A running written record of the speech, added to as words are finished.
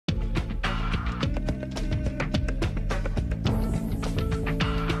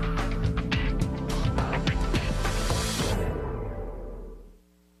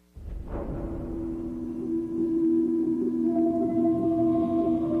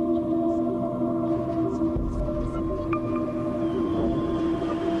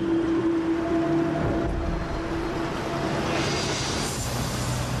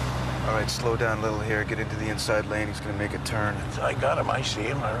slow down a little here, get into the inside lane. He's gonna make a turn. I got him, I see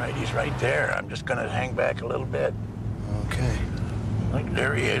him, all right, he's right there. I'm just gonna hang back a little bit. Okay. Right,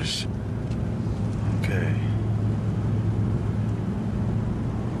 there he is. Okay.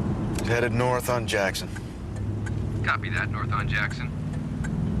 He's headed north on Jackson. Copy that, north on Jackson.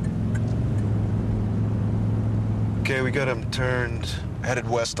 Okay, we got him turned, headed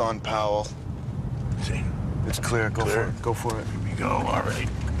west on Powell. See? It's clear, go for it, go for it. Here we go, all right.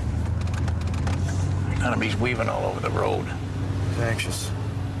 I got him, he's weaving all over the road. He's anxious.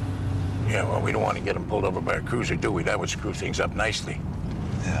 Yeah, well, we don't want to get him pulled over by a cruiser, do we? That would screw things up nicely.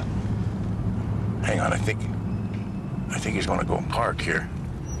 Yeah. Hang on, I think he's gonna go and park here.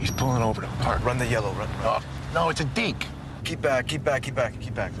 He's pulling over to park. Run the yellow, run. Oh, no, it's a deke. Keep back, keep back, keep back,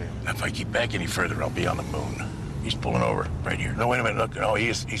 keep back, Leo. If I keep back any further, I'll be on the moon. He's pulling over right here. No, wait a minute, look, no,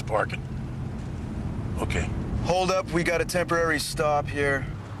 he's parking. Okay. Hold up, we got a temporary stop here.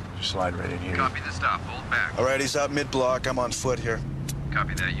 Just slide right in here. Copy the stop, hold back. All right, he's out mid-block, I'm on foot here.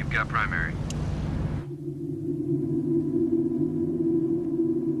 Copy that, you've got primary.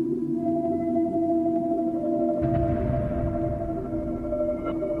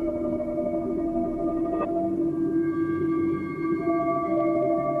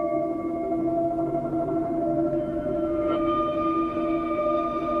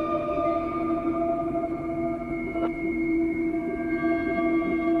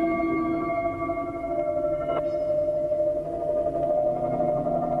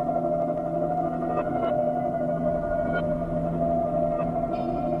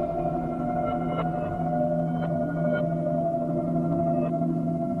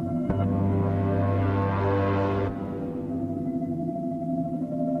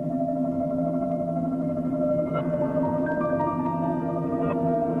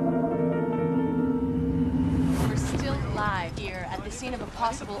 Scene of a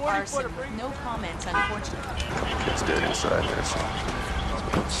possible arson. No comments, unfortunately. It's dead inside there, so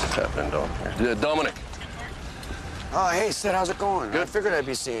what's happening down here? Dominic. Oh, hey, Sid, how's it going? Good. I figured I'd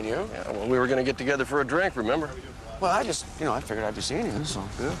be seeing you. Yeah, well, we were going to get together for a drink, remember? Well, I figured I'd be seeing you, so.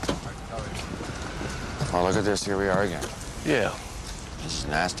 Yeah. Well, look at this. Here we are again. Yeah. This is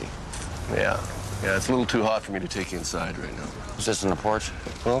nasty. Yeah. Yeah, it's a little too hot for me to take you inside right now. Is this on the porch?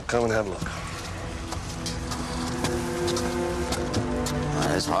 Well, come and have a look.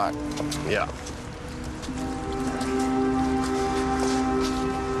 It's hot. Yeah.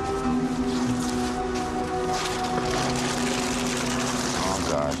 Oh,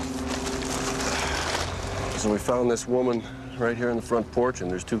 God. So we found this woman right here on the front porch, and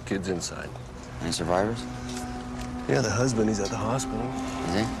there's 2 kids inside. Any survivors? Yeah, the husband, he's at the hospital.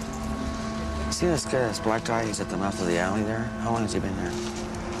 Is he? See this black guy? He's at the mouth of the alley there. How long has he been there?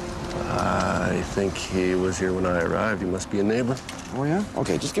 I think he was here when I arrived. He must be a neighbor. Oh, yeah?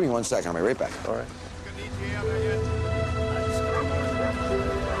 Okay, just give me 1 second. I'll be right back. All right.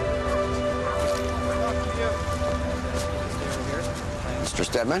 Mr.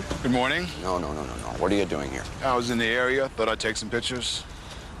 Stedman? Good morning. No. What are you doing here? I was in the area. Thought I'd take some pictures.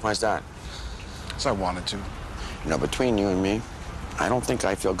 Why's that? So I wanted to. You know, between you and me, I don't think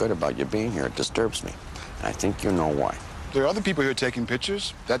I feel good about you being here. It disturbs me. And I think you know why. There are other people here taking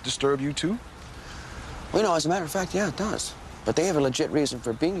pictures. That disturb you, too? Well, you know, as a matter of fact, yeah, it does. But they have a legit reason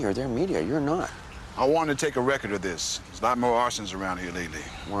for being here. They're media. You're not. I wanted to take a record of this. There's a lot more arsons around here lately.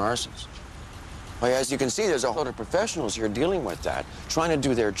 More arsons? Well, as you can see, there's a whole lot of professionals here dealing with that, trying to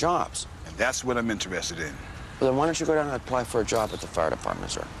do their jobs. And that's what I'm interested in. Well, then why don't you go down and apply for a job at the fire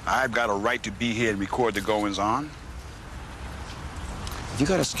department, sir? I've got a right to be here and record the goings-on. Have you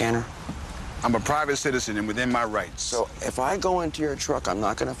got a scanner? I'm a private citizen and within my rights. So if I go into your truck, I'm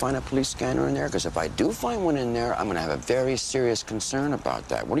not going to find a police scanner in there? Because if I do find one in there, I'm going to have a very serious concern about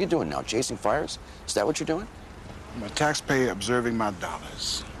that. What are you doing now, chasing fires? Is that what you're doing? I'm a taxpayer observing my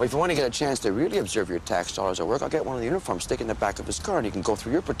dollars. Well, if you want to get a chance to really observe your tax dollars at work, I'll get one of the uniforms, stick in the back of his car, and you can go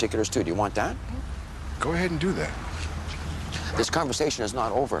through your particulars, too. Do you want that? Go ahead and do that. This conversation is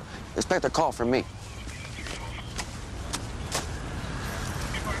not over. Expect a call from me.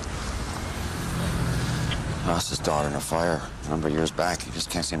 Lost his daughter in a fire a number of years back. He just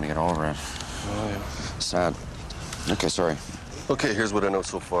can't seem to get over it. Oh, yeah. Sad. Okay, sorry. Okay, here's what I know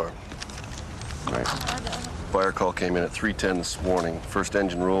so far. Right. Fire call came in at 3:10 this morning. First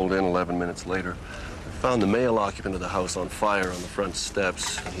engine rolled in 11 minutes later. We found the male occupant of the house on fire on the front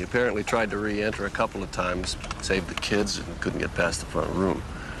steps. He apparently tried to re-enter a couple of times, saved the kids, and couldn't get past the front room.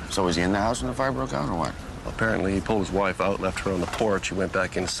 So was he in the house when the fire broke out, or what? Apparently, he pulled his wife out, left her on the porch. He went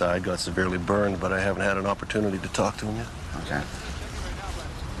back inside, got severely burned, but I haven't had an opportunity to talk to him yet. Okay.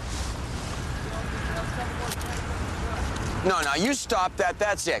 No, no, you stop that.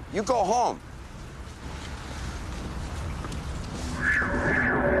 That's it. You go home.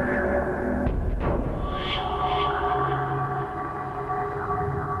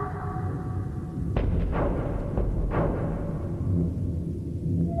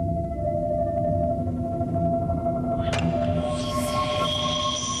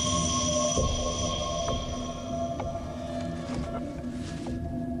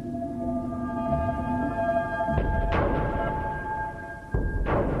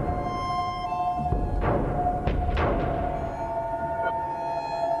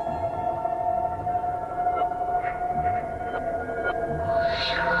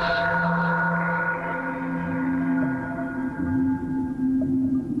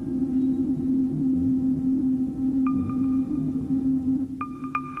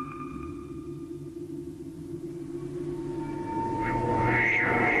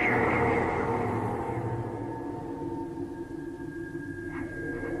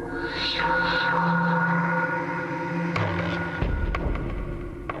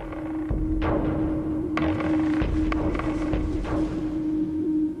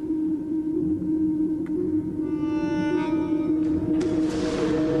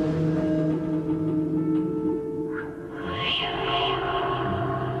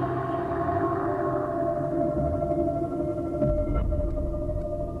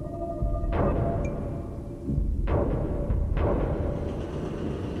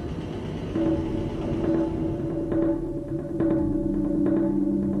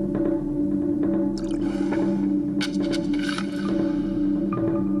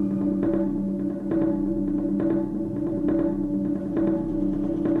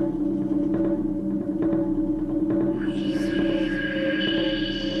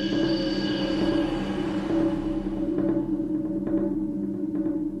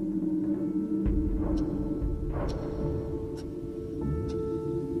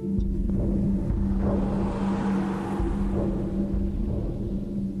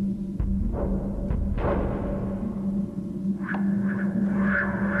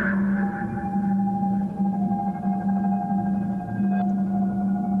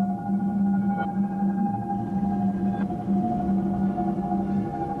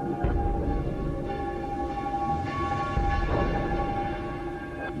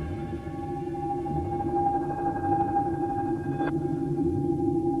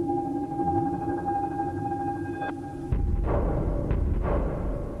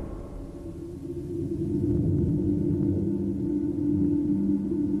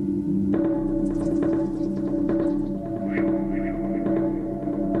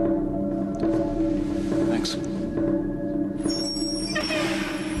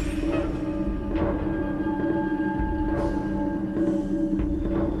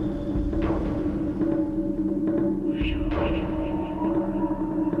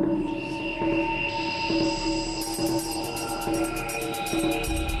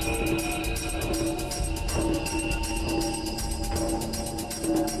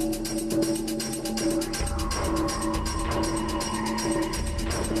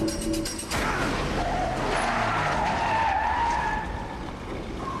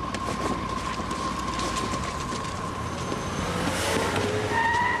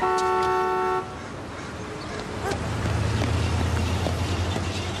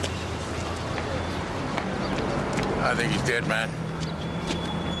 I think he's dead, man.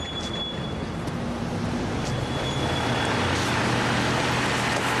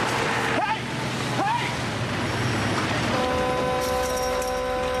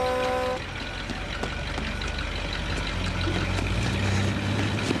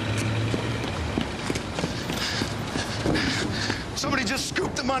 Somebody just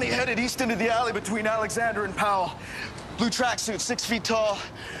scooped the money, headed east into the alley between Alexander and Powell. Blue tracksuit, 6 feet tall,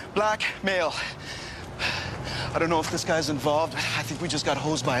 black, male. I don't know if this guy's involved. I think we just got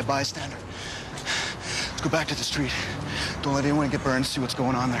hosed by a bystander. Let's go back to the street. Don't let anyone get burned. See what's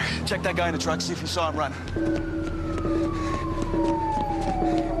going on there. Check that guy in the truck, see if you saw him run.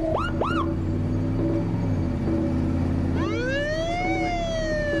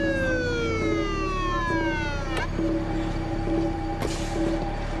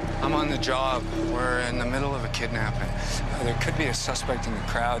 I'm on the job. We're in the middle of a kidnapping. There could be a suspect in the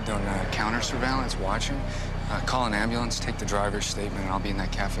crowd doing counter surveillance, watching. Call an ambulance, take the driver's statement, and I'll be in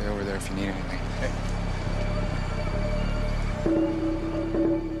that cafe over there if you need anything. Hey.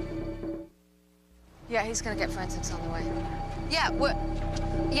 Yeah, he's gonna get forensics on the way.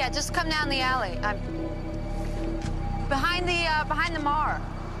 Yeah, just come down the alley. I'm behind the Mar.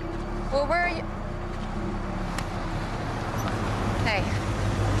 Well, where are you? Hey.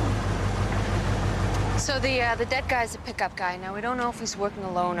 So the dead guy's a pickup guy. Now, we don't know if he's working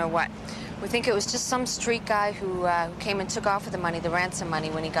alone or what. We think it was just some street guy who came and took off with the money, the ransom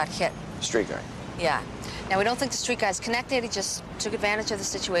money, when he got hit. Street guy? Yeah. Now, we don't think the street guy's connected. He just took advantage of the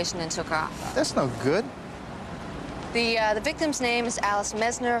situation and took off. That's no good. The victim's name is Alice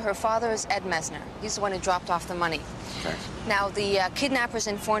Mesner. Her father is Ed Mesner. He's the one who dropped off the money. Okay. Now, the kidnappers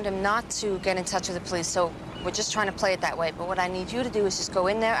informed him not to get in touch with the police, so we're just trying to play it that way. But what I need you to do is just go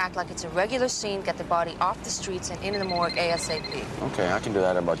in there, act like it's a regular scene, get the body off the streets and into the morgue ASAP. Okay, I can do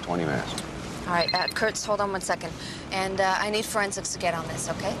that in about 20 minutes. All right, Kurtz, hold on one second. And I need forensics to get on this,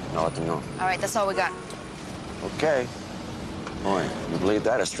 okay? I'll let them know. All right, that's all we got. Okay. Boy, you believe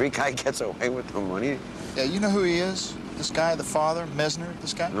that? A street guy gets away with the money? Yeah, you know who he is? This guy, the father, Mesner,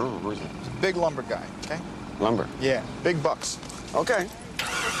 this guy? No, who's it? He's a big lumber guy, okay? Lumber? Yeah, big bucks. Okay.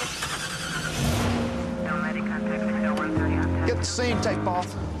 Get the scene tape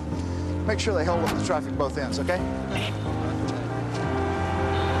off. Make sure they hold up the traffic both ends, okay?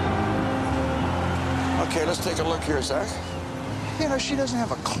 Okay, let's take a look here, Zach. You know, she doesn't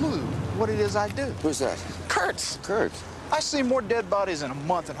have a clue what it is I do. Who's that? Kurtz. Kurt. I see more dead bodies in a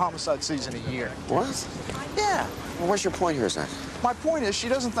month than homicide season a year. What? Yeah. Well, what's your point here, Zach? My point is she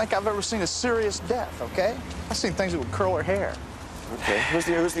doesn't think I've ever seen a serious death, okay? I've seen things that would curl her hair. Okay. Who's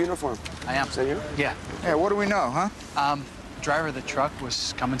the uniform? I am. Is that you? Yeah. Yeah, what do we know, huh? Driver of the truck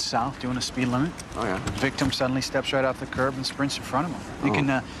was coming south, doing a speed limit. Oh, yeah. The victim suddenly steps right off the curb and sprints in front of him. You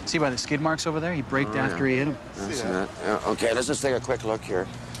can see by the skid marks over there, he braked after he hit him. I see that. Yeah, okay, let's just take a quick look here.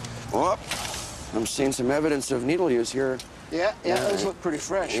 Oh, I'm seeing some evidence of needle use here. Yeah, those look pretty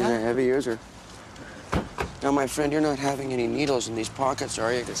fresh, He's huh? a heavy user. Now, my friend, you're not having any needles in these pockets,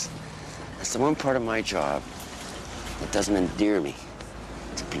 are you? Because that's the one part of my job that doesn't endear me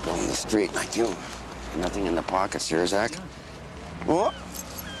to people on the street like you. Nothing in the pockets here, Zach. Oh.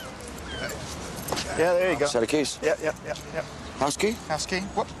 Yeah, there you go. Set of keys. Yep. House key? House key.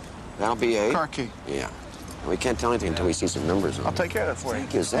 What? That'll be a... Car key. Yeah. We can't tell anything until we see some numbers on it. I'll take care of that for you.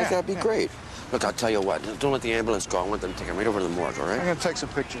 Thank you, Zach. That'd be great. Look, I'll tell you what. Don't let the ambulance go. I want them to take him right over to the morgue, all right? I'm going to take some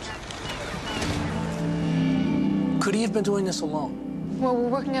pictures. Could he have been doing this alone? Well, we're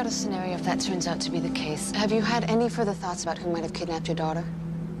working out a scenario if that turns out to be the case. Have you had any further thoughts about who might have kidnapped your daughter?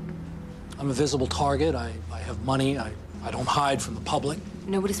 I'm a visible target. I have money. I don't hide from the public.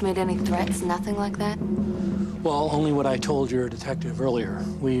 Nobody's made any threats, nothing like that? Well, only what I told your detective earlier.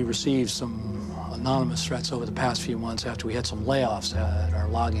 We received some anonymous threats over the past few months after we had some layoffs at our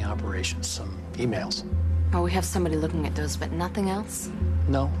logging operations, some emails. Well, we have somebody looking at those, but nothing else?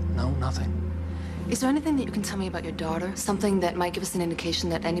 No, nothing. Is there anything that you can tell me about your daughter? Something that might give us an indication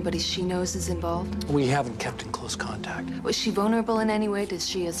that anybody she knows is involved? We haven't kept in close contact. Was she vulnerable in any way? Does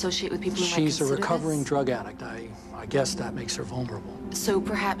she associate with people who might She's a consider recovering this? drug addict. I guess that makes her vulnerable. So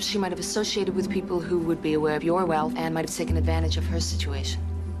perhaps she might have associated with people who would be aware of your wealth and might have taken advantage of her situation.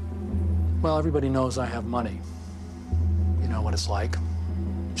 Well, everybody knows I have money. You know what it's like.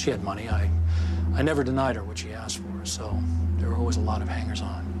 She had money. I never denied her what she asked for, so there were always a lot of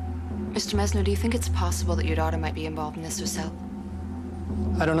hangers-on. Mr. Mesner, do you think it's possible that your daughter might be involved in this herself?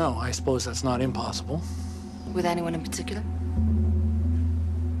 I don't know. I suppose that's not impossible. With anyone in particular?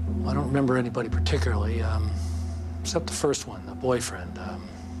 I don't remember anybody particularly, except the first one, the boyfriend,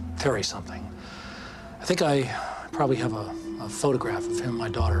 Terry something. I think I probably have a photograph of him and my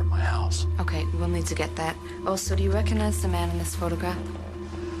daughter at my house. Okay, we'll need to get that. Also, do you recognize the man in this photograph?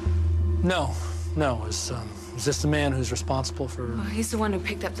 No. Is this the man who's responsible for... Well, he's the one who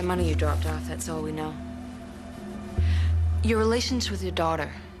picked up the money you dropped off, that's all we know. Your relations with your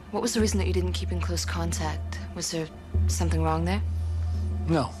daughter, what was the reason that you didn't keep in close contact? Was there something wrong there?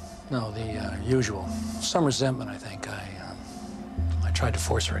 No, the usual. Some resentment, I think. I tried to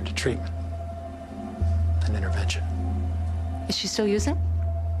force her into treatment. An intervention. Is she still using?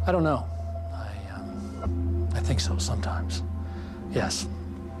 I don't know. I think so sometimes. Yes.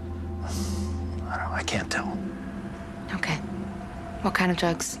 I don't know, I can't tell. Okay. What kind of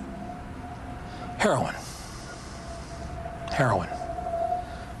drugs? Heroin.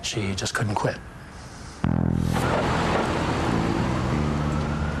 She just couldn't quit.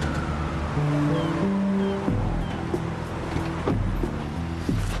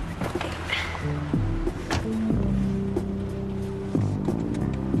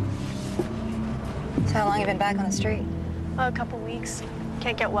 So how long have you been back on the street? A couple weeks.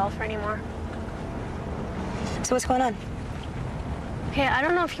 Can't get welfare anymore. So what's going on? Okay, I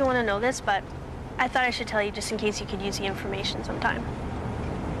don't know if you want to know this, but I thought I should tell you just in case you could use the information sometime.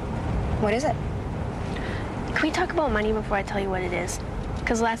 What is it? Can we talk about money before I tell you what it is?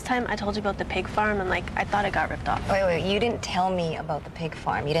 Because last time I told you about the pig farm and, I thought I got ripped off. Wait, you didn't tell me about the pig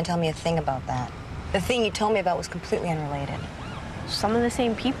farm. You didn't tell me a thing about that. The thing you told me about was completely unrelated. Some of the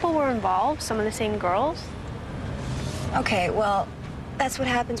same people were involved, some of the same girls. Okay, well, that's what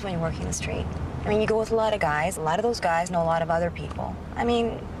happens when you're working the street. I mean, you go with a lot of guys. A lot of those guys know a lot of other people. I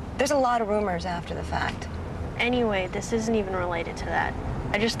mean, there's a lot of rumors after the fact. Anyway, this isn't even related to that.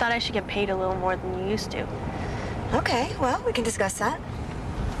 I just thought I should get paid a little more than you used to. Okay, well, we can discuss that.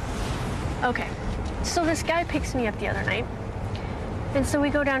 Okay, so this guy picks me up the other night. And so we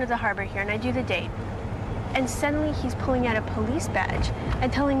go down to the harbor here, and I do the date. And suddenly he's pulling out a police badge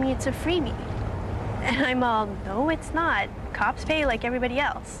and telling me it's a freebie. And I'm all, no, it's not. Cops pay like everybody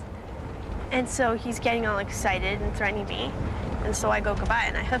else. And so he's getting all excited and threatening me. And so I go goodbye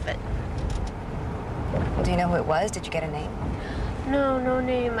and I hoof it. Do you know who it was? Did you get a name? No, no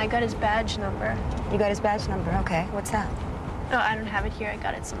name. I got his badge number. You got his badge number? Okay, what's that? Oh, I don't have it here. I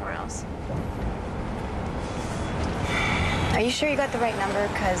got it somewhere else. Are you sure you got the right number?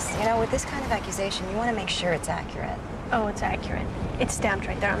 Because, you know, with this kind of accusation, you want to make sure it's accurate. Oh, it's accurate. It's stamped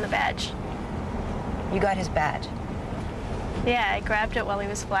right there on the badge. You got his badge? Yeah, I grabbed it while he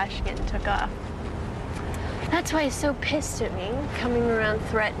was flashing it and took off. That's why he's so pissed at me, coming around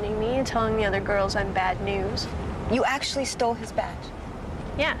threatening me and telling the other girls I'm bad news. You actually stole his badge?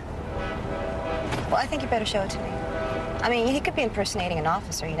 Yeah. Well, I think you better show it to me. I mean, he could be impersonating an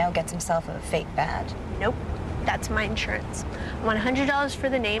officer, you know, gets himself a fake badge. Nope. That's my insurance. I want $100 for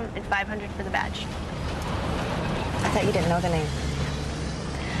the name and $500 for the badge. I thought you didn't know the name.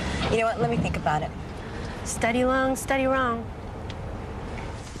 You know what? Let me think about it. Steady long, steady wrong.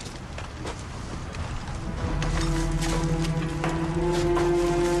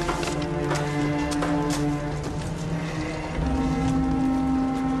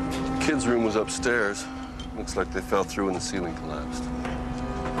 Kid's room was upstairs. Looks like they fell through and the ceiling collapsed.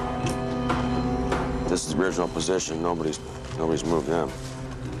 This is the original position. Nobody's moved them.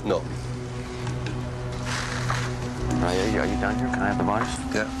 No. Are you done here? Can I have the bodies?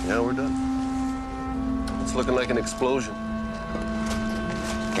 Yeah, we're done. It's looking like an explosion.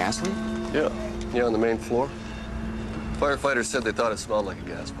 Gas leak? Yeah, on the main floor. Firefighters said they thought it smelled like a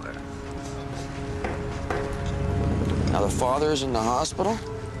gas fire. Now the father's in the hospital?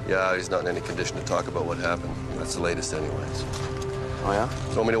 Yeah, he's not in any condition to talk about what happened. That's the latest anyways. Oh, yeah?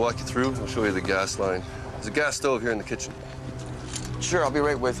 You want me to walk you through? I'll show you the gas line. There's a gas stove here in the kitchen. Sure, I'll be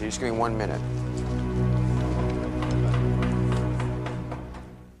right with you. Just give me 1 minute.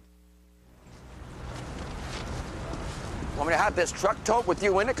 Want me to have this truck towed with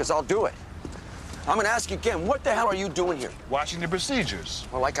you in it? Because I'll do it. I'm going to ask you again, what the hell are you doing here? Watching the procedures.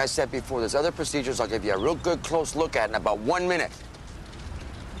 Well, like I said before, there's other procedures I'll give you a real good close look at in about 1 minute.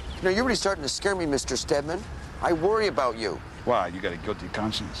 You know, you're really starting to scare me, Mr. Stedman. I worry about you. Why? You got a guilty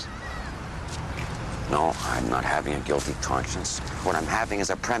conscience? No, I'm not having a guilty conscience. What I'm having is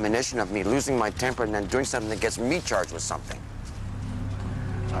a premonition of me losing my temper and then doing something that gets me charged with something.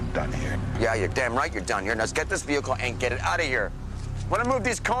 I'm done here. Yeah, you're damn right you're done here. Now let's get this vehicle and get it out of here. When I move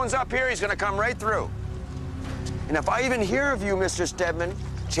these cones up here, he's gonna come right through. And if I even hear of you, Mr. Stedman,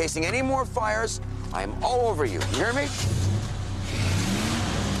 chasing any more fires, I am all over you. You hear me?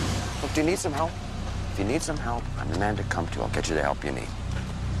 Look, do you need some help? If you need some help, I'm the man to come to. I'll get you the help you need.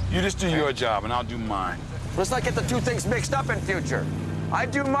 You just do your job, and I'll do mine. Let's not get the two things mixed up in future. I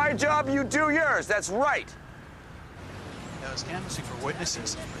do my job, you do yours. That's right. I was canvassing for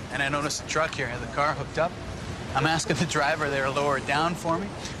witnesses, and I noticed a truck here, had the car hooked up. I'm asking the driver there to lower it down for me,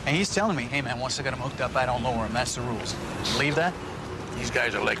 and he's telling me, hey, man, once I got him hooked up, I don't lower him. That's the rules. Believe that? These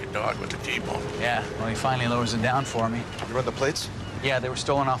guys are like a dog with a T-bone. Yeah, well, he finally lowers it down for me. You run the plates? Yeah, they were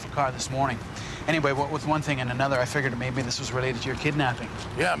stolen off a car this morning. Anyway, with one thing and another, I figured maybe this was related to your kidnapping.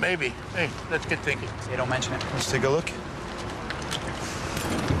 Yeah, maybe. Hey, let's get thinking. Hey, don't mention it. Let's take a look.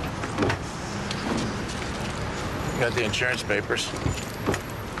 Got the insurance papers.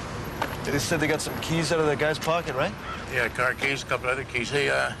 They said they got some keys out of that guy's pocket, right? Yeah, car keys, a couple other keys. Hey,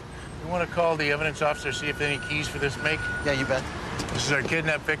 you want to call the evidence officer, see if they have any keys for this make? Yeah, you bet. This is our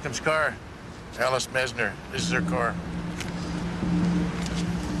kidnapped victim's car. Alice Mesner. This is her car.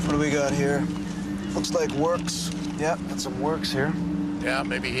 What do we got here? Looks like Works. Yeah, got some Works here. Yeah,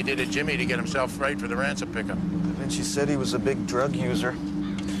 maybe he did a Jimmy to get himself right for the ransom pickup. Vinci said he was a big drug user.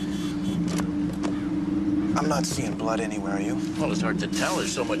 I'm not seeing blood anywhere, are you? Well, it's hard to tell.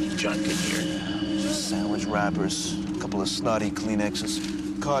 There's so much junk in here. Sandwich wrappers, a couple of snotty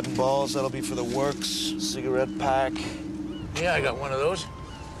Kleenexes. Cotton balls, that'll be for the Works. Cigarette pack. Yeah, I got one of those.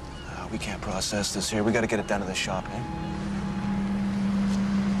 We can't process this here. We gotta get it down to the shop, eh?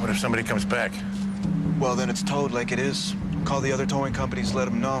 What if somebody comes back? Well, then it's towed like it is. Call the other towing companies, let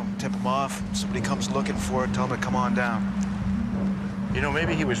them know, tip them off. If somebody comes looking for it, tell them to come on down. You know,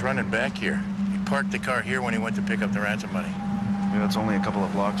 maybe he was running back here. He parked the car here when he went to pick up the ransom money. Yeah, it's only a couple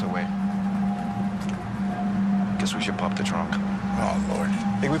of blocks away. Guess we should pop the trunk. Oh, Lord.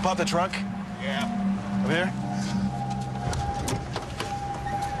 Think we pop the trunk? Yeah. Over here?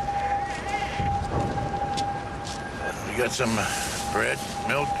 We got some bread,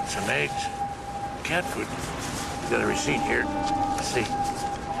 milk, some eggs, cat food. We got a receipt here. Let's see.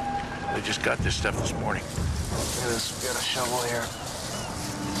 We just got this stuff this morning. Look at this. We got a shovel here.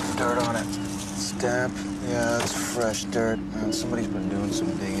 Some dirt on it. Stamp. Yeah, that's fresh dirt. Man, somebody's been doing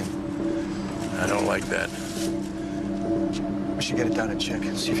some digging. I don't like that. We should get it down and check.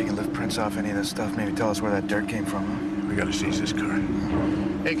 See if you can lift prints off any of this stuff. Maybe tell us where that dirt came from, huh? We gotta seize this car.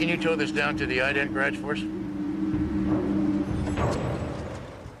 Hey, can you tow this down to the ident garage for us?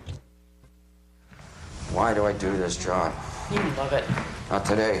 Why do I do this job? You love it. Not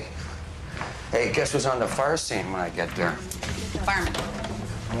today. Hey, guess who's on the fire scene when I get there? Fireman.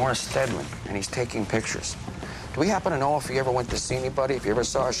 Morris Stedman, and he's taking pictures. Do we happen to know if he ever went to see anybody? If he ever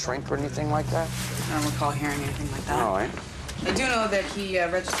saw a shrink or anything like that? I don't recall hearing anything like that. No, eh? I do know that he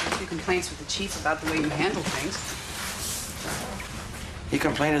registered a few complaints with the chief about the way you handle things. He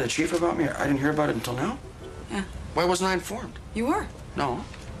complained to the chief about me? I didn't hear about it until now? Yeah. Why wasn't I informed? You were. No.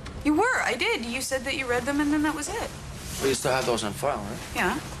 You were. I did. You said that you read them and then that was it. Well, you still have those on file, right?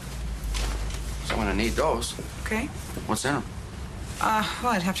 Yeah. So I'm gonna need those. Okay. What's in them?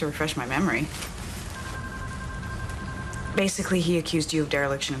 Well, I'd have to refresh my memory. Basically, he accused you of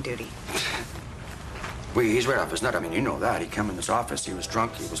dereliction of duty. Well, he's right off his nut. I mean, you know that. He came in this office, he was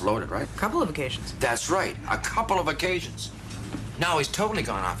drunk, he was loaded, right? A couple of occasions. That's right. A couple of occasions. Now he's totally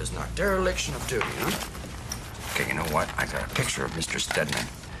gone off his nut. Dereliction of duty, huh? Okay, you know what? I got a picture of Mr. Stedman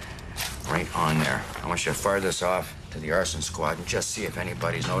right on there. I want you to fire this off to the arson squad and just see if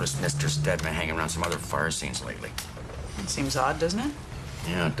anybody's noticed Mr. Stedman hanging around some other fire scenes lately. It seems odd, doesn't it?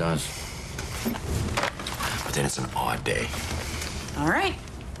 Yeah, it does. But then it's an odd day. All right.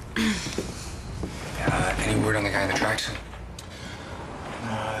 Any word on the guy in the tracksuit?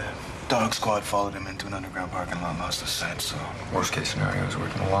 Dog squad followed him into an underground parking lot, lost his scent, so... Worst case scenario is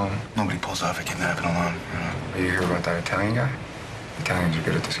working alone. Nobody pulls off a kidnapping alone, you know? You hear about that Italian guy? Italians are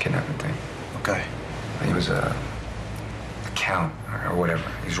good at this kidnapping thing. Okay. He was a count or whatever.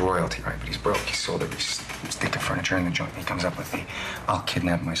 He's royalty, right? But he's broke. He sold every stick of furniture in the joint. He comes up with the "I'll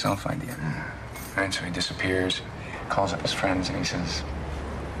kidnap myself" idea. Right? So he disappears, calls up his friends, and he says,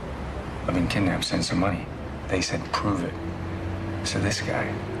 "I've been kidnapped. Send some money." They said, "Prove it." So this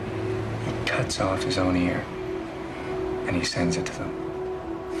guy, he cuts off his own ear, and he sends it to them.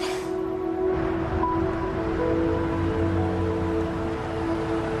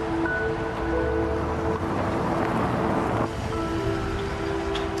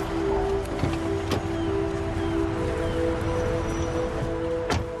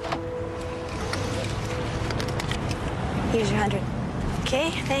 Here's your 100.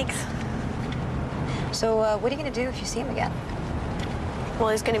 Okay, thanks. So, what are you gonna do if you see him again? Well,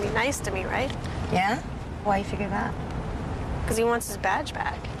 he's gonna be nice to me, right? Yeah? Why you figure that? Because he wants his badge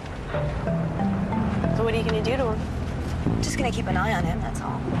back. So what are you gonna do to him? Just gonna keep an eye on him, that's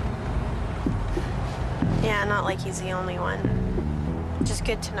all. Yeah, not like he's the only one. Just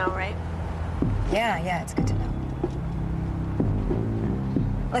good to know, right? Yeah, it's good to know.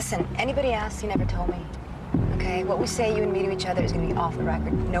 Listen, anybody asks, you never told me. Okay, what we say, you and me, to each other is gonna be off the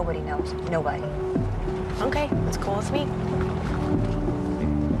record. Nobody knows. Nobody. Okay, that's cool with me.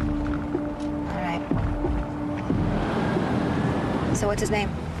 All right. So what's his name?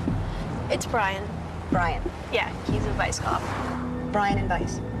 It's Brian. Brian. Yeah, he's a vice cop. Brian and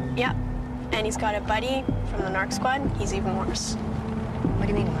Vice. Yep. And he's got a buddy from the narc squad. He's even worse. What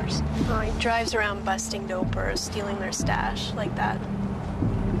do you mean worse? Oh, he drives around busting dopers, stealing their stash, like that.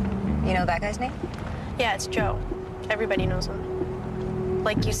 You know that guy's name? Yeah, it's Joe. Everybody knows him.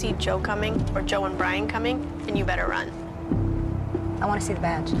 Like, you see Joe coming, or Joe and Brian coming, and you better run. I want to see the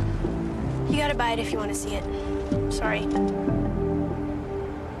badge. You gotta buy it if you want to see it. Sorry.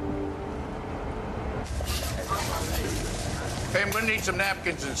 Hey, I'm gonna need some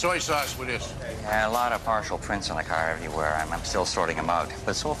napkins and soy sauce with this. A lot of partial prints on the car everywhere. I'm still sorting them out.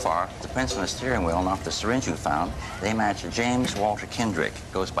 But so far, the prints on the steering wheel and off the syringe you found, they match James Walter Kendrick.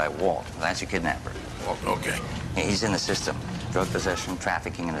 Goes by Walt. That's your kidnapper. Okay. He's in the system. Drug possession,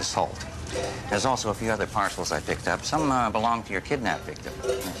 trafficking, and assault. There's also a few other parcels I picked up. Some belong to your kidnap victim.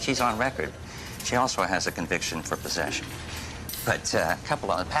 She's on record. She also has a conviction for possession. But a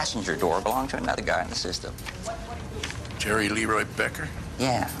couple on the passenger door belong to another guy in the system. Jerry Leroy Becker?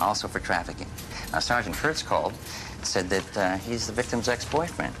 Yeah, also for trafficking. Now, Sergeant Kurtz called, said that he's the victim's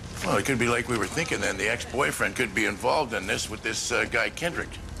ex-boyfriend. Well, it could be like we were thinking then. The ex-boyfriend could be involved in this with this guy Kendrick.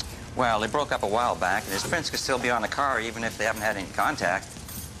 Well, they broke up a while back, and his prints could still be on the car even if they haven't had any contact.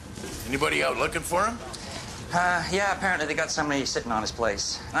 Anybody out looking for him? Yeah, apparently they got somebody sitting on his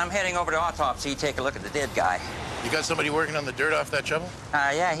place. I'm heading over to autopsy, take a look at the dead guy. You got somebody working on the dirt off that shovel?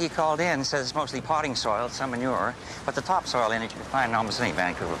 Yeah, he called in, says it's mostly potting soil, some manure, but the topsoil in it you can find in almost any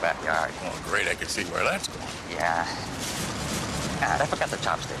Vancouver backyard. Oh, great, I can see where that's going. Yeah. I forgot the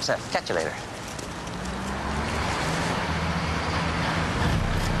chopsticks. Catch you later.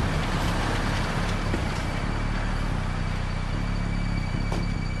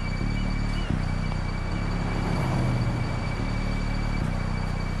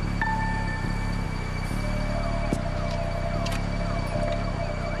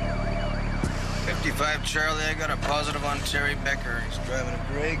 Charlie, I got a positive on Terry Becker. He's driving a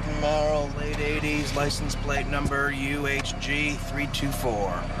gray Camaro, late 80s, license plate number UHG 324.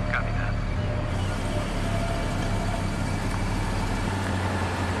 Copy that.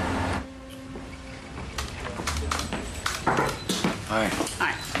 Hi.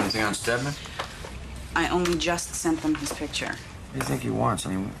 Hi. Anything on Stedman? I only just sent them his picture. What do you think he wants? I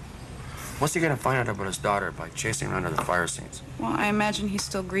mean, what's he gonna find out about his daughter by chasing her under the fire scenes? Well, I imagine he's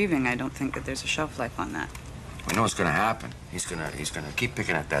still grieving. I don't think that there's a shelf life on that. We know what's gonna happen. He's gonna keep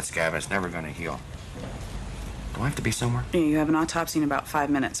picking at that scab, and it's never gonna heal. Do I have to be somewhere? Yeah, you have an autopsy in about 5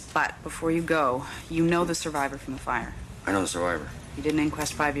 minutes, but before you go, you know the survivor from the fire. I know the survivor. He did an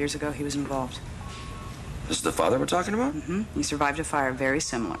inquest 5 years ago. He was involved. This is the father we're talking about? Mm-hmm. He survived a fire very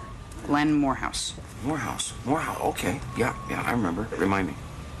similar. Glenn Morehouse. Morehouse. Okay. Yeah, I remember. Remind me.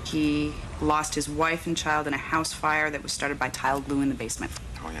 He lost his wife and child in a house fire that was started by tile glue in the basement.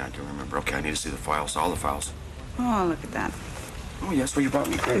 Oh, yeah, I do remember. Okay, I need to see the files, all the files. Oh, look at that. Oh, yes, well, you brought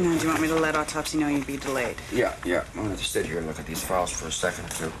me. Now, do you want me to let autopsy know you'd be delayed? Yeah. I'm gonna sit here and look at these files for a second or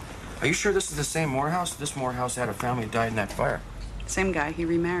two. Are you sure this is the same Morehouse? This Morehouse had a family who died in that fire. Same guy. He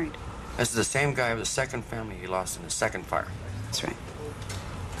remarried. This is the same guy with the second family he lost in the second fire. That's right.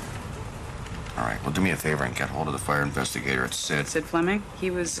 All right, well, do me a favor and get hold of the fire investigator. It's Sid. Sid Fleming?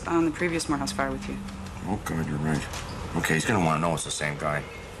 He was on the previous Morehouse fire with you. Oh, God, you're right. Okay, he's gonna want to know it's the same guy.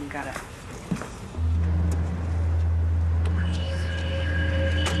 You got it.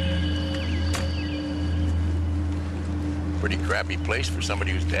 Pretty crappy place for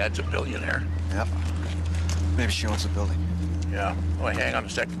somebody whose dad's a billionaire. Yep. Maybe she owns the building. Yeah. Oh, hang on a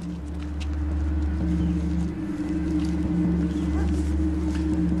second.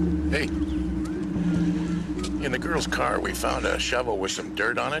 Hey. In the girl's car, we found a shovel with some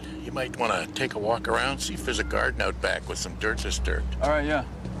dirt on it. You might want to take a walk around, see if there's a garden out back with some dirt disturbed. All right, yeah.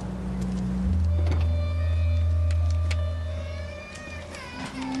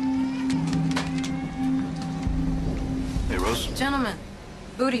 Hey, Rose. Gentlemen,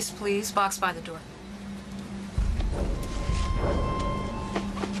 booties, please. Box by the door.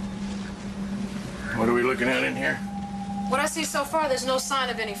 What are we looking at in here? What I see so far, there's no sign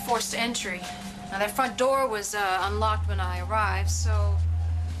of any forced entry. Now, that front door was unlocked when I arrived, so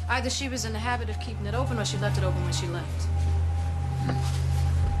either she was in the habit of keeping it open or she left it open when she left.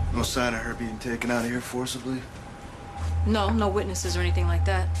 No sign of her being taken out of here forcibly? No witnesses or anything like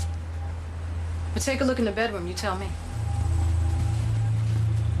that. But take a look in the bedroom, you tell me.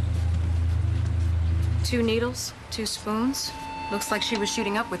 2 needles, 2 spoons. Looks like she was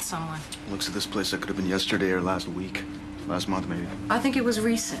shooting up with someone. Looks at this place, that could have been yesterday or last week. Last month, maybe. I think it was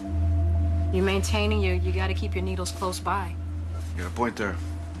recent. You maintaining you gotta keep your needles close by. You got a point there.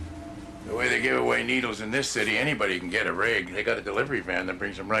 The way they give away needles in this city, anybody can get a rig. They got a delivery van that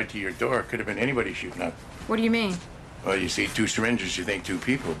brings them right to your door. Could have been anybody shooting up. What do you mean? Well, you see 2 syringes, you think 2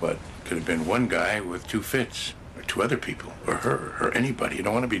 people, but could have been 1 guy with 2 fits. Or 2 other people. Or her. Or anybody. You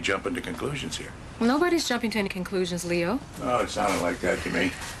don't want to be jumping to conclusions here. Nobody's jumping to any conclusions, Leo. Oh, it sounded like that to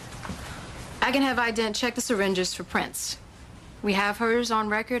me. I can have ident check the syringes for prints. We have hers on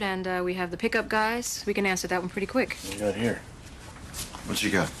record, and we have the pickup guys. We can answer that one pretty quick. What you got here? What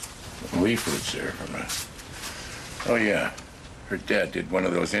you got? Leaflets there from oh, yeah. Her dad did one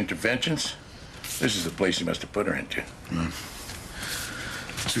of those interventions. This is the place he must have put her into.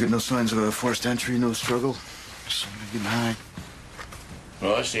 So you got no signs of a forced entry, no struggle? Somebody getting high?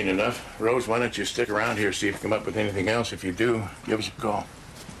 Well, I've seen enough. Rose, why don't you stick around here, see if you come up with anything else. If you do, give us a call.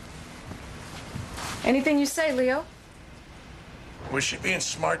 Anything you say, Leo? Was she being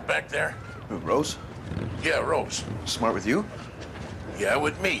smart back there? Who, Rose? Yeah, Rose. Smart with you? Yeah,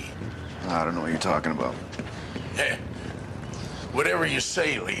 with me. I don't know what you're talking about. Hey, whatever you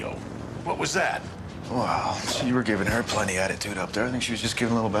say, Leo. What was that? Well, you were giving her plenty of attitude up there. I think she was just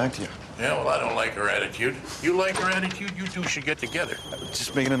giving a little back to you. Yeah, well, I don't like her attitude. You like her attitude? You two should get together.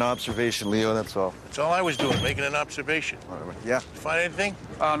 Just making an observation, Leo, that's all. That's all I was doing, making an observation. Yeah. Find anything?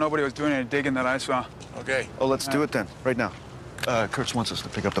 Nobody was doing any digging that I saw. Okay. Oh, let's do it then, right now. Kurtz wants us to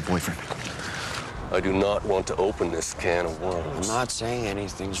pick up the boyfriend. I do not want to open this can of worms. I'm not saying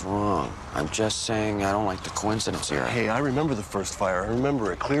anything's wrong. I'm just saying I don't like the coincidence here. Hey, I remember the first fire. I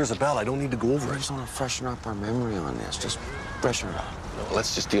remember it clear as a bell. I don't need to go over it. I just want to freshen up our memory on this. Just freshen it up. No,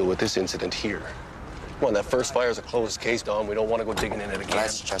 let's just deal with this incident here. Come on, that first fire's a closed case, Don. We don't want to go digging in it again.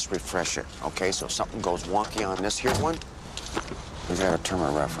 Let's just refresh it, okay? So if something goes wonky on this here one, we got a term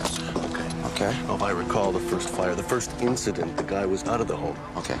of reference. Okay? Well, if I recall the first fire, the first incident, the guy was out of the home.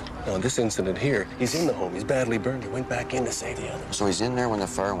 Okay. Now, in this incident here, he's in the home. He's badly burned. He went back in to save the others. So he's in there when the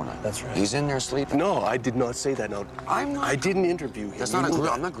fire went out? That's right. He's in there sleeping? No, I did not say that. Now, I didn't interview him. That's not a grill.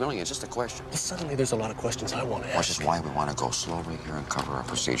 I'm not grilling you. It's just a question. Well, suddenly there's a lot of questions I want to ask. Which is why we want to go slowly here and cover our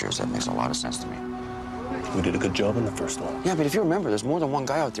procedures. That makes a lot of sense to me. We did a good job in the first one. Yeah, but if you remember, there's more than one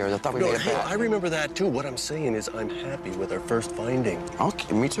guy out there that thought we made it bad. I remember that, too. What I'm saying is I'm happy with our first finding.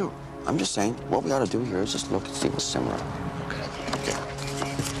 Okay, me too. I'm just saying, what we ought to do here is just look and see what's similar.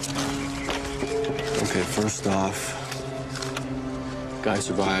 Okay, first off, guy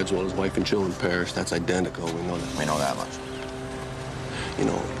survives while his wife and children perish. That's identical. We know that. We know that much. You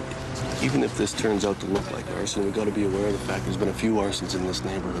know, even if this turns out to look like arson, we've got to be aware of the fact there's been a few arsons in this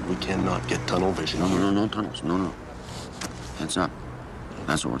neighborhood. We cannot get tunnel vision. No tunnels. No. Heads up.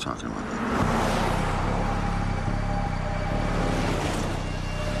 That's what we're talking about.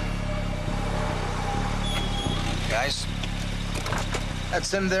 Guys,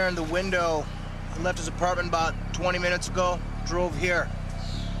 that's him there in the window. He left his apartment about 20 minutes ago, drove here.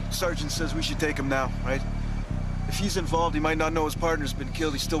 Sergeant says we should take him now, right? If he's involved, he might not know his partner's been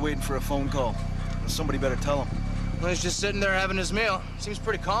killed. He's still waiting for a phone call. Somebody better tell him. Well, he's just sitting there having his meal. Seems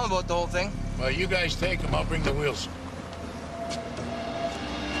pretty calm about the whole thing. Well, you guys take him. I'll bring the wheels.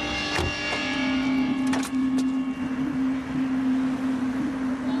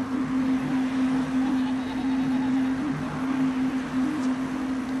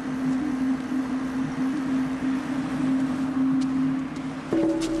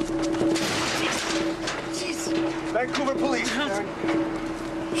 Vancouver police.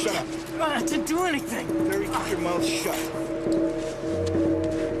 Shut up. I didn't do anything. Terry, keep your mouth shut.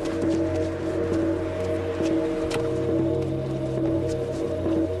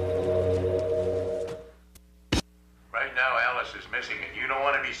 Right now, Alice is missing, and you don't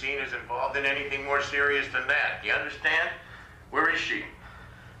want to be seen as involved in anything more serious than that. You understand? Where is she?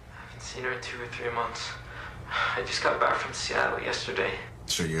 I haven't seen her in 2 or 3 months. I just got back from Seattle yesterday.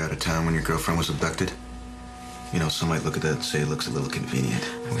 So you're out of town when your girlfriend was abducted? You know, some might look at that and say it looks a little convenient.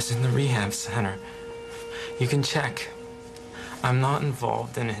 I was in the rehab center. You can check. I'm not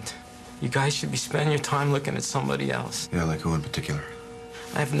involved in it. You guys should be spending your time looking at somebody else. Yeah, like who in particular?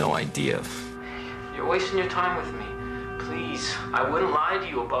 I have no idea. You're wasting your time with me. Please, I wouldn't lie to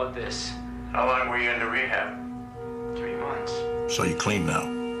you about this. How long were you in the rehab? 3 months. So you clean now?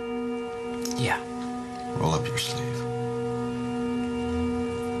 Yeah. Roll up your sleeve.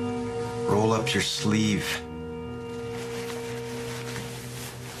 Roll up your sleeve.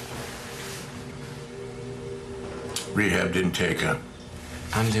 Rehab didn't take, huh?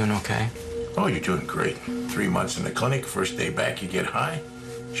 I'm doing okay. Oh, you're doing great. 3 months in the clinic, first day back, you get high.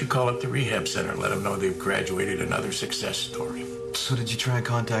 You should call up the rehab center and let them know they've graduated. Another success story. So did you try and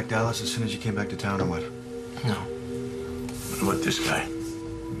contact Alice as soon as you came back to town, or what? No. What about this guy?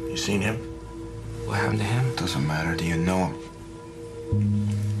 You seen him? What happened to him? Doesn't matter. Do you know him?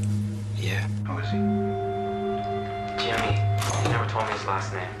 Yeah. Who is he? Jimmy. He never told me his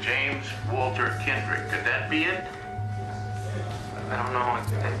last name. James Walter Kendrick. Could that be it? I don't know.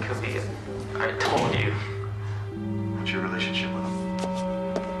 That could be it. I told you. What's your relationship with him?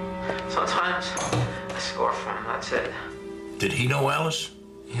 Sometimes I score for him. That's it. Did he know Alice?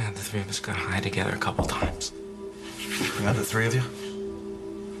 Yeah, the three of us got high together a couple times. Not the three of you?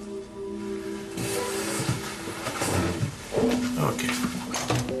 Okay.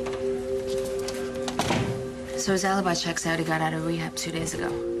 So his alibi checks out. He got out of rehab 2 days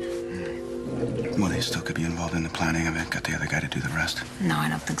ago. Well, they still could be involved in the planning of it. Got the other guy to do the rest. No, I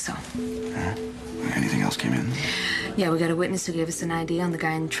don't think so. Anything else came in? Yeah, we got a witness who gave us an ID on the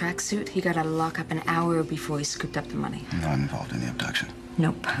guy in the tracksuit. He got out of lockup an hour before he scooped up the money. Not involved in the abduction?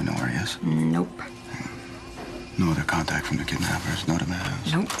 Nope. You know where he is? Nope. No other contact from the kidnappers? No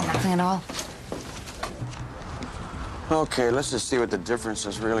demands? Nope, nothing at all. Okay, let's just see what the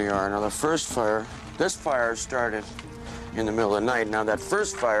differences really are. Now, the first fire, this fire started in the middle of the night. Now, that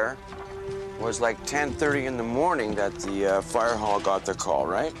first fire was like 10:30 in the morning that the fire hall got the call,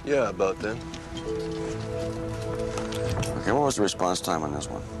 right? Yeah, about then. Okay, what was the response time on this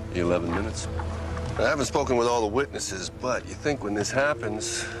one? 11 minutes. I haven't spoken with all the witnesses, but you think when this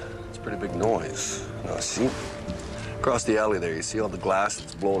happens, it's a pretty big noise. Now, see? Across the alley there, you see all the glass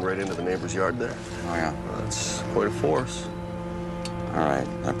that's blowing right into the neighbor's yard there? Oh, yeah. That's quite a force. All right,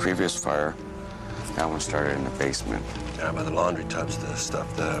 that previous fire, that one started in the basement. Yeah, by the laundry tubs, the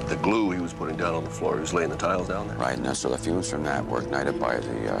stuff, the glue he was putting down on the floor. He was laying the tiles down there. Right, and so the fumes from that were ignited by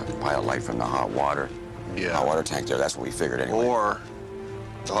the pile of light from the hot water. Yeah. Hot water tank there, that's what we figured anyway. Or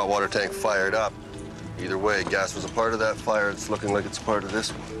the hot water tank fired up. Either way, gas was a part of that fire. It's looking like it's part of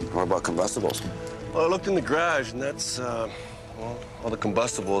this one. What about combustibles? Well, I looked in the garage, and that's, well, all the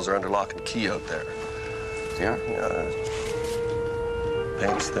combustibles are under lock and key out there. Yeah? Yeah.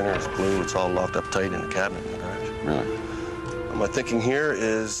 Paints, thinners, glue, it's all locked up tight in the cabinet in the garage. Really? My thinking here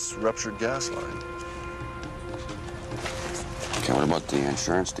is ruptured gas line. Okay, what about the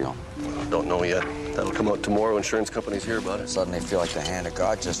insurance deal? Don't know yet. That'll come out tomorrow. Insurance companies hear about it. Suddenly feel like the hand of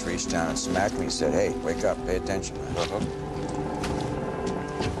God just reached down and smacked me and said, hey, wake up, pay attention.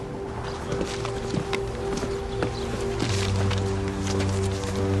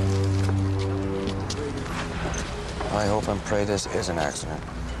 I hope and pray this is an accident.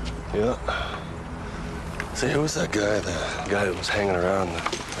 Yeah. See, who was that guy? The guy that was hanging around,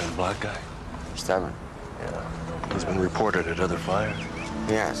 the black guy? Stubborn. Yeah. He's been reported at other fires.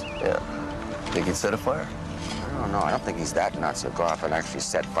 Yes. Yeah. Think he'd set a fire? I don't know. I don't think he's that nuts to go off and actually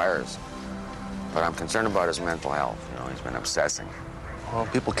set fires. But I'm concerned about his mental health. You know, he's been obsessing. Well,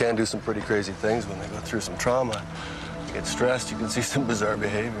 people can do some pretty crazy things when they go through some trauma. You get stressed, you can see some bizarre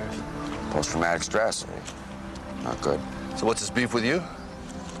behaviors. Post-traumatic stress. Not good. So what's his beef with you?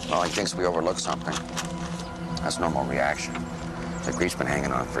 Well, he thinks we overlooked something. That's normal reaction. The grief's been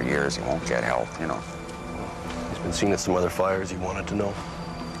hanging on for years. He won't get help, you know. He's been seen at some other fires he wanted to know.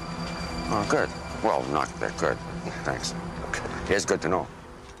 Oh, good. Well, not that good. Thanks. Okay. It is good to know.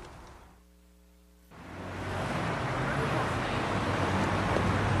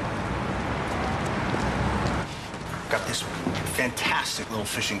 Got this fantastic little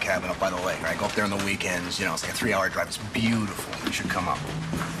fishing cabin up by the lake, right? Go up there on the weekends. You know, it's like a 3-hour drive. It's beautiful. You should come up.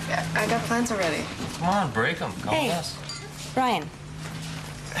 Yeah, I got plans already. Come on, break them. Come with us. Brian.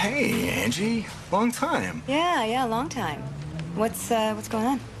 Hey, Angie. Long time. Yeah, long time. What's going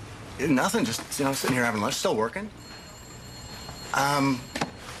on? Nothing. Just, you know, sitting here having lunch. Still working.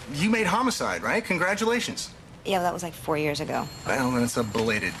 You made homicide, right? Congratulations. Yeah, that was like 4 years ago. Well, then it's a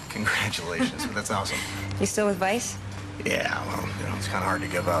belated congratulations, but that's awesome. You still with Vice? Yeah, well, you know, it's kind of hard to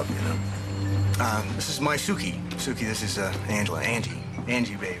give up, you know. This is my Suki. Suki, this is Angela.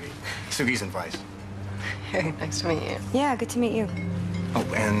 Angie, baby. Suki's in Vice. Very nice to meet you. Yeah, good to meet you. Oh,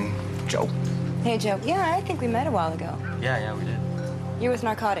 and Joe. Hey, Joe. Yeah, I think we met a while ago. Yeah, we did. You're with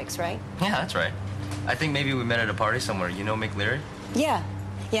narcotics, right? Yeah, that's right. I think maybe we met at a party somewhere. You know Mick Leary? Yeah.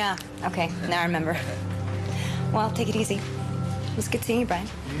 Okay, now I remember. Well, take it easy. It was good seeing you, Brian.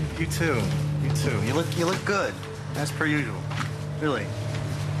 You too. You look good, as per usual. Really.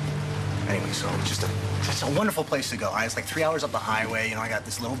 Anyway, so it's a wonderful place to go. It's like 3 hours up the highway. You know, I got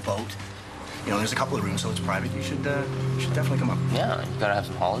this little boat. You know, there's a couple of rooms, so it's private. You should definitely come up. Yeah, you gotta have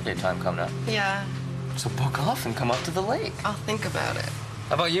some holiday time coming up. Yeah. So book off and come up to the lake. I'll think about it.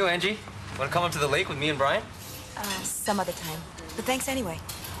 How about you, Angie? Wanna come up to the lake with me and Brian? Some other time. But thanks anyway.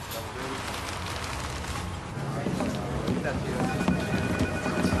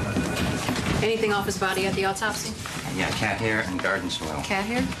 Anything off his body at the autopsy? Yeah, cat hair and garden soil. Cat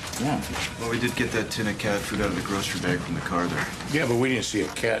hair? Yeah. Well, we did get that tin of cat food out of the grocery bag from the car there. Yeah, but we didn't see a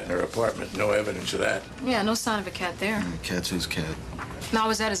cat in her apartment. No evidence of that. Yeah, no sign of a cat there. Cat's his cat. No, I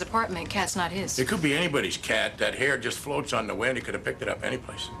was at his apartment. Cat's not his. It could be anybody's cat. That hair just floats on the wind. He could have picked it up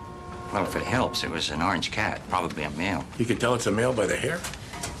anyplace. Well, if it helps, it was an orange cat, probably a male. You can tell it's a male by the hair?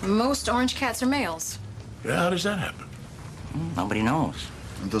 Most orange cats are males. Yeah, how does that happen? Nobody knows.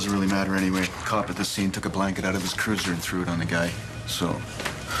 It doesn't really matter anyway. Cop at the scene took a blanket out of his cruiser and threw it on the guy. So,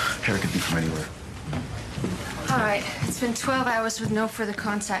 hair could be from anywhere. All right, it's been 12 hours with no further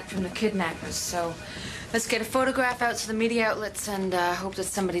contact from the kidnappers, so let's get a photograph out to the media outlets and hope that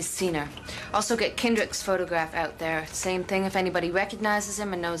somebody's seen her. Also get Kendrick's photograph out there. Same thing if anybody recognizes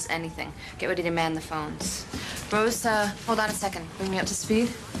him and knows anything. Get ready to man the phones. Rose, hold on a second. Bring me up to speed.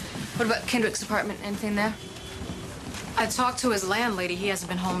 What about Kendrick's apartment? Anything there? I talked to his landlady. He hasn't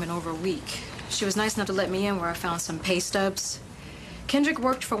been home in over a week. She was nice enough to let me in where I found some pay stubs. Kendrick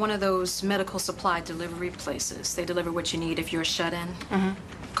worked for one of those medical supply delivery places. They deliver what you need if you're shut in.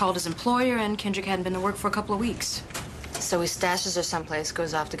 Called his employer, and Kendrick hadn't been to work for a couple of weeks. So he stashes her someplace,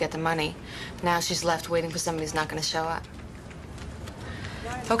 goes off to get the money. Now she's left waiting for somebody who's not going to show up.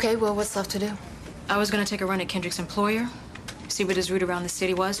 Okay, well, what's left to do? I was going to take a run at Kendrick's employer, see what his route around the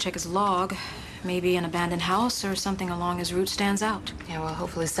city was, check his log. Maybe an abandoned house or something along his route stands out. Yeah, well,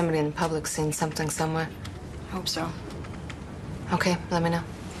 hopefully somebody in the public's seen something somewhere. Hope so. Okay, let me know.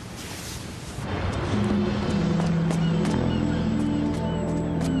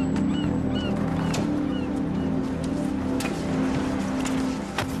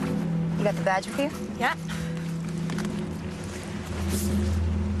 You got the badge with you? Yeah.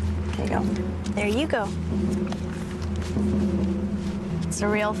 There you go. There you go. It's a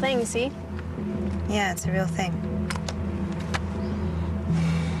real thing, see? Yeah, it's a real thing.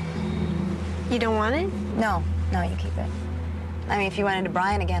 You don't want it? No, you keep it. I mean, if you went into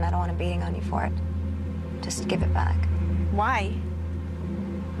Brian again, I don't want him beating on you for it. Just give it back. Why?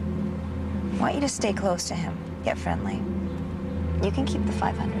 I want you to stay close to him, get friendly. You can keep the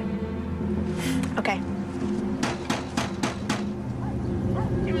 500. Okay.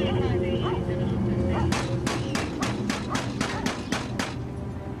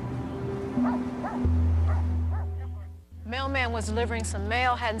 Mailman was delivering some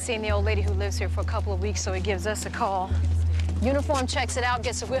mail, hadn't seen the old lady who lives here for a couple of weeks, so he gives us a call. Uniform checks it out,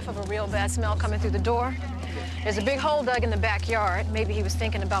 gets a whiff of a real bad smell coming through the door. There's a big hole dug in the backyard. Maybe he was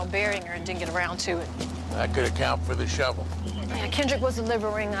thinking about burying her and didn't get around to it. That could account for the shovel. Yeah, Kendrick was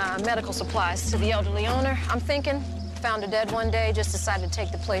delivering medical supplies to the elderly owner. I'm thinking, found her dead one day, just decided to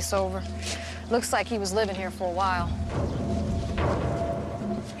take the place over. Looks like he was living here for a while.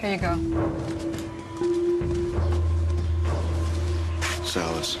 Here you go.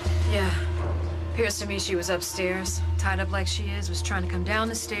 Salads. Yeah. Appears to me she was upstairs, tied up like she is, was trying to come down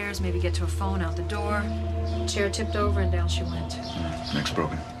the stairs, maybe get to her phone out the door. Chair tipped over and down she went. Neck's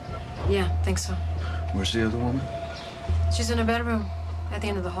broken. Yeah, think so. Where's the other woman? She's in her bedroom at the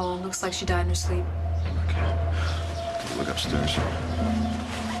end of the hall. Looks like she died in her sleep. Okay. Look upstairs.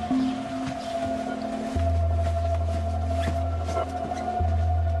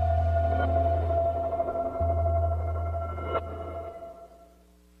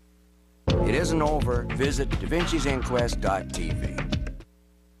 It isn't over. Visit davincisinquest.tv.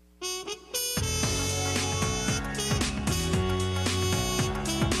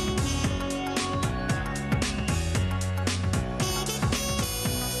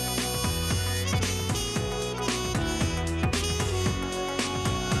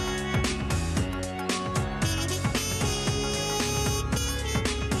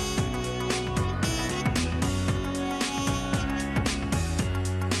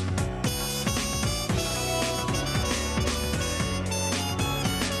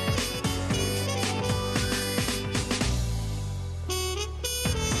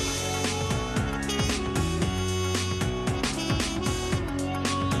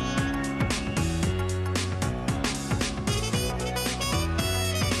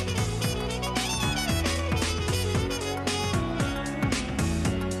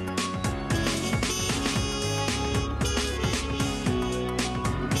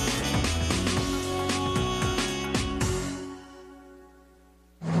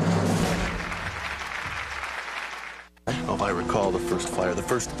 If I recall the first fire, the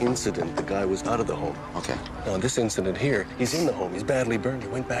first incident, the guy was out of the home. Okay. Now, in this incident here, he's in the home. He's badly burned. He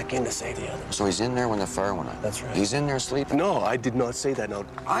went back in to save the others. So he's in there when the fire went out? That's right. He's in there sleeping? No, I did not say that. Now,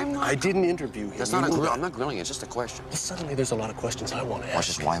 I didn't interview him. That's not a grill. I'm not grilling you. It's just a question. Well, suddenly, there's a lot of questions I want to ask. Which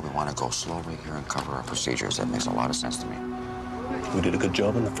is why we want to go slowly here and cover our procedures. That makes a lot of sense to me. We did a good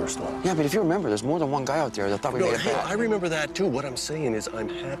job on the first one. Yeah, but if you remember, there's more than one guy out there that thought we made it bad. I remember that, too. What I'm saying is I'm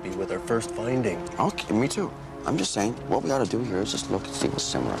happy with our first finding. Okay, me too. I'm just saying, what we ought to do here is just look and see what's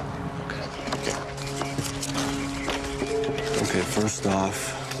similar. Okay, first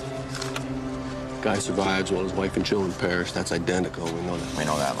off, guy survives while his wife and children perish. That's identical. We know that. We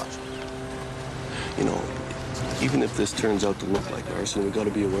know that much. You know, even if this turns out to look like arson, we've got to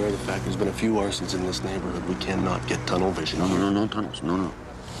be aware of the fact there's been a few arsons in this neighborhood. We cannot get tunnel vision. No tunnels. No.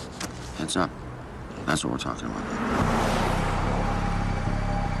 Heads up. That's what we're talking about.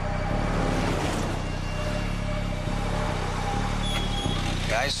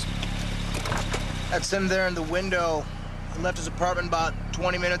 Guys, that's him there in the window. He left his apartment about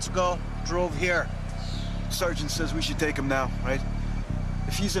 20 minutes ago, drove here. Sergeant says we should take him now, right?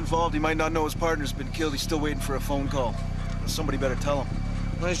 If he's involved, he might not know his partner's been killed. He's still waiting for a phone call. Somebody better tell him.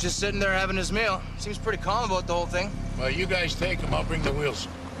 Well, he's just sitting there having his meal. Seems pretty calm about the whole thing. Well, you guys take him. I'll bring the wheels.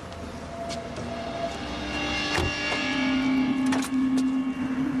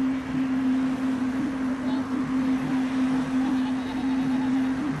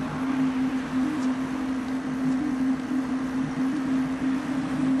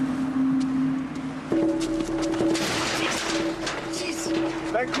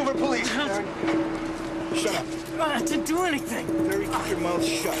 Vancouver police. Shut up. I didn't do anything. Terry, keep your mouth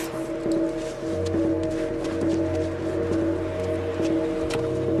shut.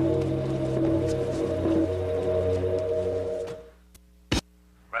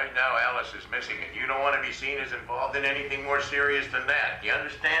 Right now, Alice is missing, and you don't want to be seen as involved in anything more serious than that. You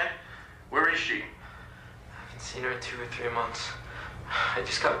understand? Where is she? I haven't seen her in 2 or 3 months. I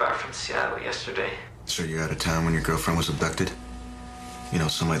just got back from Seattle yesterday. So you're out of town when your girlfriend was abducted? You know,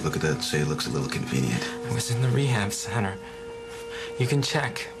 some might look at that and say it looks a little convenient. I was in the rehab center. You can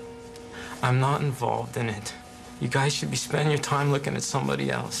check. I'm not involved in it. You guys should be spending your time looking at somebody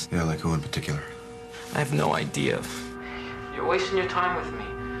else. Yeah, like who in particular? I have no idea. You're wasting your time with me.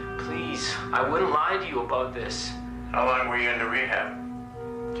 Please, I wouldn't lie to you about this. How long were you in the rehab?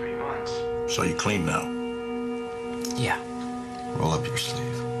 3 months. So you clean now? Yeah. Roll up your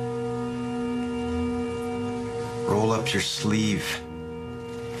sleeve. Roll up your sleeve.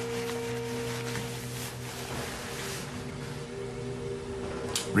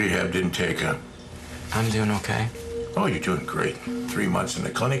 Rehab didn't take, huh? I'm doing okay. Oh, you're doing great. 3 months in the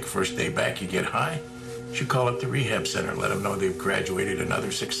clinic, first day back, you get high. You should call up the rehab center, let them know they've graduated another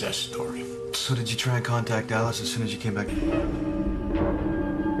success story. So did you try and contact Alice as soon as you came back?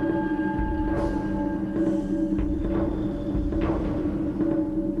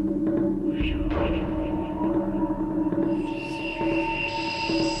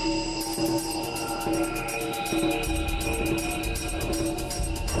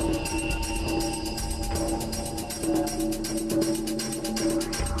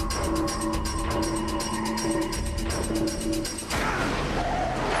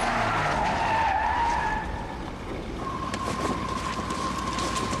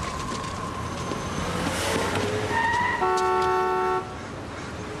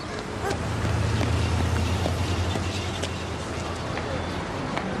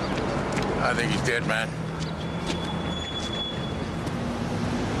 I think he's dead, man.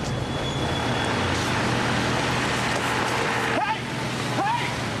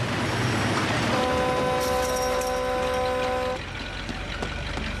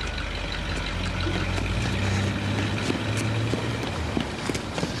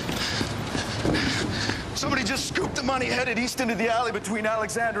 Somebody just scooped the money headed east into the alley between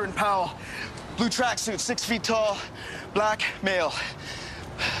Alexander and Powell. Blue tracksuit, 6 feet tall, black, male.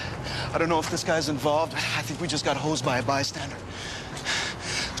 I don't know if this guy's involved. I think we just got hosed by a bystander.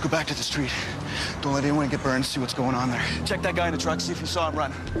 Let's go back to the street. Don't let anyone get burned. See what's going on there. Check that guy in the truck, see if you saw him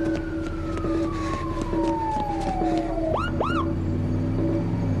run.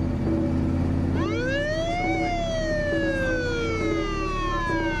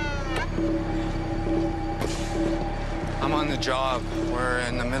 I'm on the job. We're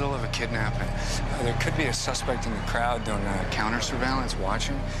in the middle of a kidnapping. There could be a suspect in the crowd doing counter surveillance,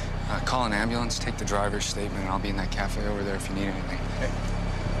 watching. Call an ambulance, take the driver's statement, and I'll be in that cafe over there if you need anything.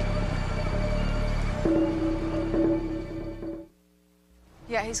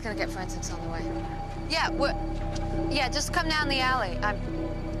 Yeah, he's gonna get forensics on the way. Yeah, just come down the alley. I'm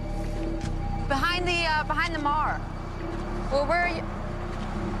behind the Mar. Well, where are you?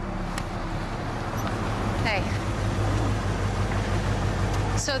 Hey.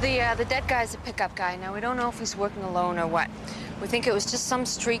 So the dead guy's a pickup guy. Now, we don't know if he's working alone or what. We think it was just some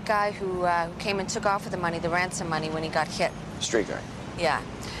street guy who came and took off with the money, the ransom money, when he got hit. Street guy? Yeah.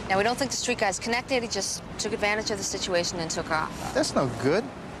 Now, we don't think the street guy's connected. He just took advantage of the situation and took off. That's no good.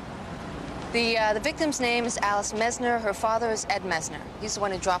 The victim's name is Alice Mesner. Her father is Ed Mesner. He's the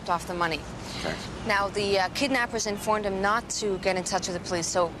one who dropped off the money. Okay. Now, the kidnappers informed him not to get in touch with the police,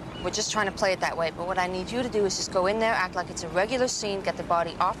 so we're just trying to play it that way. But what I need you to do is just go in there, act like it's a regular scene, get the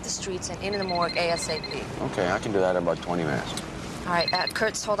body off the streets and into the morgue ASAP. Okay, I can do that in about 20 minutes. All right,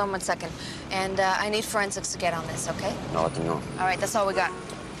 Kurtz, hold on 1 second. And I need forensics to get on this, okay? I'll let them know. All right, that's all we got.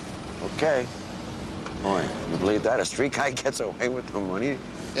 Okay. Boy, you believe that? A street guy gets away with the money?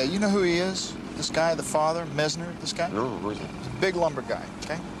 Yeah, you know who he is? This guy, the father, Mesner, this guy? No, who is it? He's a big lumber guy,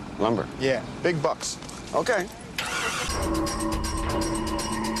 okay? Lumber? Yeah, big bucks. Okay.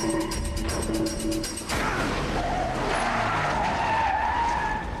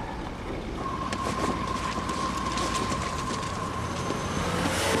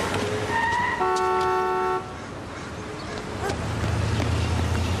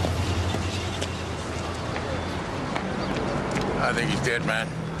 I think he's dead, man.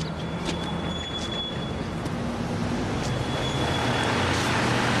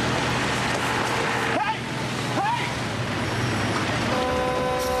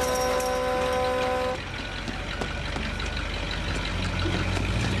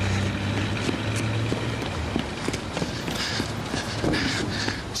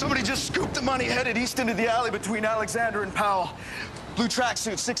 money headed east into the alley between Alexander and Powell. Blue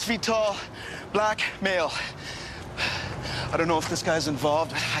tracksuit, 6 feet tall, black, male. I don't know if this guy's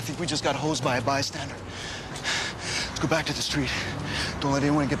involved. I think we just got hosed by a bystander. Let's go back to the street. Don't let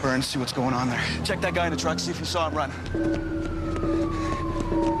anyone get burned. See what's going on there. Check that guy in the truck. See if you saw him run.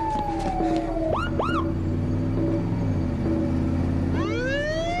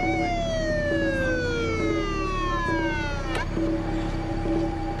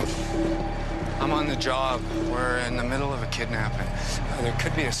 I'm on the job. We're in the middle of a kidnapping. There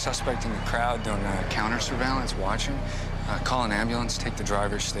could be a suspect in the crowd doing counter surveillance, watching. Call an ambulance, take the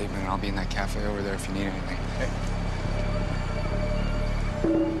driver's statement, and I'll be in that cafe over there if you need anything.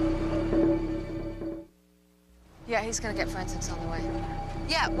 Yeah, he's gonna get forensics on the way.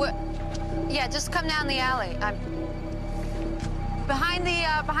 Yeah, just come down the alley. I'm behind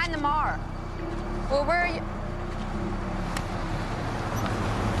the Mar. Well, where are you?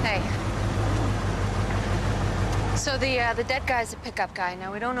 Hey. So the dead guy's a pickup guy.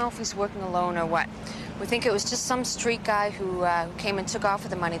 Now, we don't know if he's working alone or what. We think it was just some street guy who came and took off with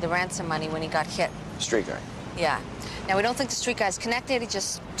the money, the ransom money, when he got hit. Street guy? Yeah. Now, we don't think the street guy's connected. He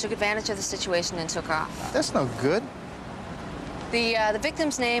just took advantage of the situation and took off. That's no good. The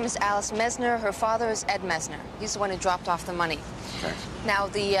victim's name is Alice Mesner. Her father is Ed Mesner. He's the one who dropped off the money. Okay. Now,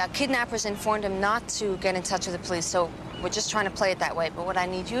 the kidnappers informed him not to get in touch with the police, so we're just trying to play it that way. But what I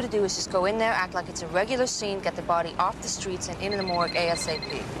need you to do is just go in there, act like it's a regular scene, get the body off the streets and into the morgue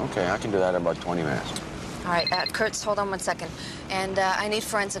ASAP. Okay, I can do that in about 20 minutes. All right, Kurtz, hold on 1 second. And I need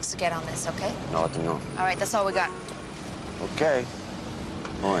forensics to get on this, okay? I'll let them know. All right, that's all we got. Okay.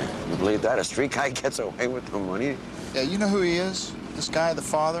 Boy, you believe that? A street guy gets away with the money? Yeah, you know who he is? This guy, the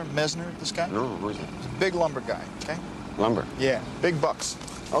father, Mesner, this guy? No, who is it? He's a big lumber guy, okay? Lumber? Yeah, big bucks.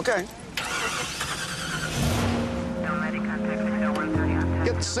 Okay.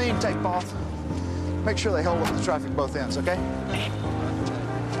 Get the scene tape off. Make sure they hold up the traffic both ends, okay?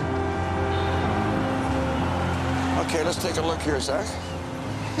 Okay, let's take a look here, Zach.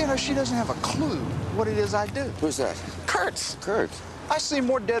 You know, she doesn't have a clue what it is I do. Who's that? Kurtz. Kurt. I see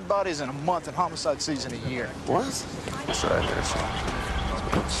more dead bodies in a month than homicide sees in a year. What? That's right there, son.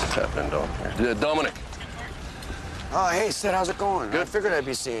 Let's tap in, Dom. Here. Dominic. Oh, hey, Sid, how's it going? Good. I figured I'd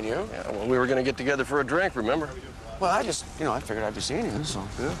be seeing you. Yeah, well, we were going to get together for a drink, remember? Well, I figured I'd be seeing you, so.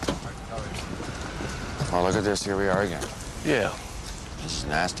 Yeah. Well, look at this. Here we are again. Yeah. This is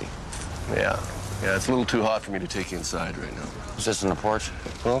nasty. Yeah. Yeah, it's a little too hot for me to take you inside right now. Is this on the porch?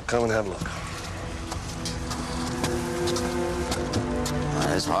 Well, come and have a look.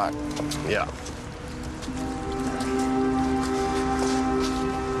 It's hot. Yeah.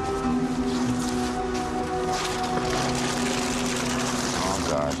 Oh,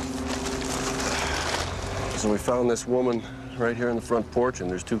 God. So we found this woman right here on the front porch, and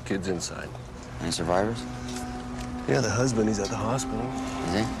there's 2 kids inside. Any survivors? Yeah, the husband, he's at the hospital.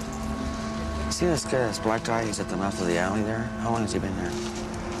 Is he? See this guy, this black guy? He's at the mouth of the alley there. How long has he been there?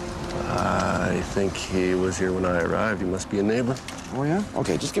 I think he was here when I arrived. He must be a neighbor. Oh, yeah?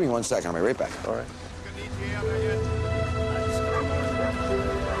 Okay, just give me 1 second. I'll be right back. All right.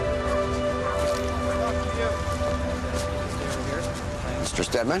 Mr.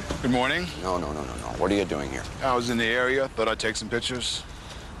 Stedman? Good morning. No. What are you doing here? I was in the area. Thought I'd take some pictures.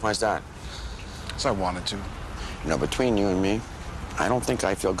 Why's that? So I wanted to. You know, between you and me, I don't think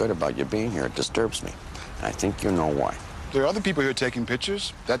I feel good about you being here. It disturbs me. And I think you know why. There are other people here taking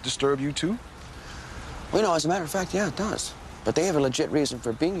pictures. That disturb you, too? Well, you know, as a matter of fact, yeah, it does. But they have a legit reason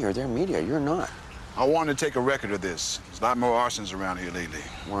for being here. They're media. You're not. I wanted to take a record of this. There's a lot more arsons around here lately.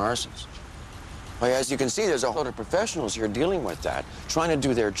 More arsons? Well, as you can see, there's a whole lot of professionals here dealing with that, trying to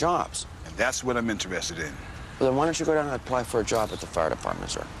do their jobs. And that's what I'm interested in. Well, then why don't you go down and apply for a job at the fire department,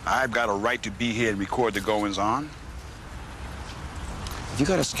 sir? I've got a right to be here and record the goings-on. Have you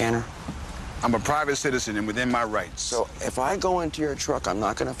got a scanner? I'm a private citizen and within my rights. So if I go into your truck, I'm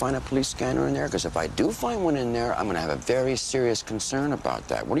not going to find a police scanner in there? Because if I do find one in there, I'm going to have a very serious concern about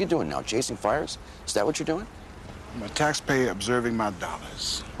that. What are you doing now, chasing fires? Is that what you're doing? I'm a taxpayer observing my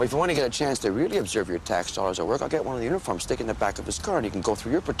dollars. Well, if you want to get a chance to really observe your tax dollars at work, I'll get one of the uniforms, stick in the back of his car, and you can go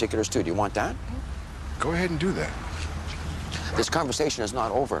through your particulars, too. Do you want that? Go ahead and do that. This conversation is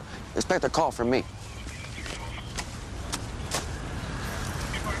not over. Expect a call from me.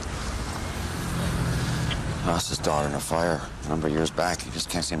 Lost his daughter in a fire a number of years back. He just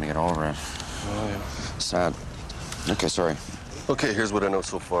can't seem to get over it. Oh, yeah. Sad. Okay, sorry. Okay, here's what I know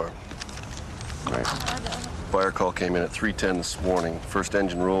so far. Right. Fire call came in at 3:10 this morning. First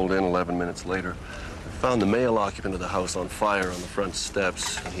engine rolled in 11 minutes later. We found the male occupant of the house on fire on the front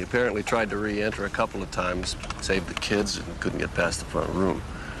steps. He apparently tried to re-enter a couple of times, saved the kids, and couldn't get past the front room.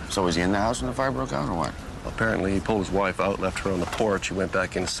 So was he in the house when the fire broke out, or what? Apparently, he pulled his wife out, left her on the porch. He went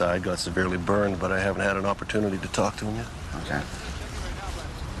back inside, got severely burned, but I haven't had an opportunity to talk to him yet. Okay.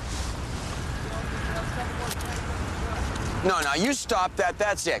 No, you stop that.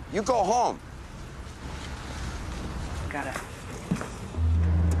 That's it. You go home. Got it.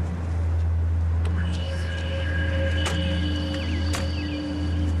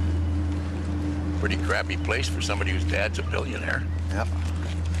 Pretty crappy place for somebody whose dad's a billionaire. Yep.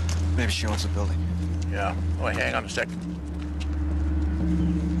 Maybe she owns a building. Yeah. Oh, hang on a second.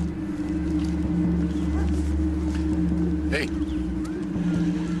 Hey.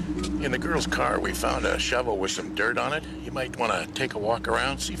 In the girl's car, we found a shovel with some dirt on it. You might want to take a walk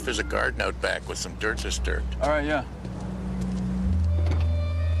around, see if there's a garden out back with some dirt disturbed. All right, yeah.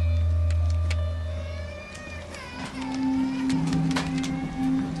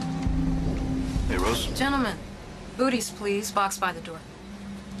 Hey, Rose. Gentlemen, booties, please. Box by the door.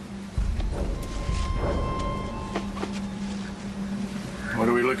 What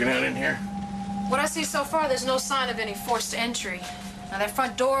are we looking at in here? What I see so far, there's no sign of any forced entry. Now, that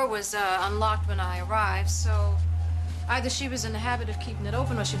front door was unlocked when I arrived, so either she was in the habit of keeping it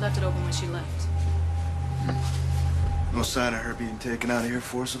open or she left it open when she left. No sign of her being taken out of here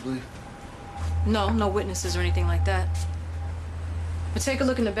forcibly? No witnesses or anything like that. But take a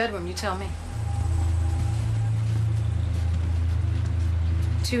look in the bedroom, you tell me.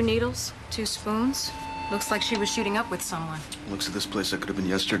 2 needles, 2 spoons. Looks like she was shooting up with someone. Looks at this place, that could have been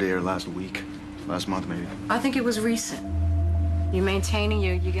yesterday or last week. Last month, maybe. I think it was recent. You maintaining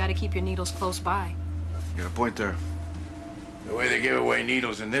you gotta keep your needles close by. You got a point there. The way they give away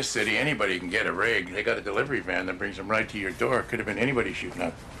needles in this city, anybody can get a rig. They got a delivery van that brings them right to your door. Could have been anybody shooting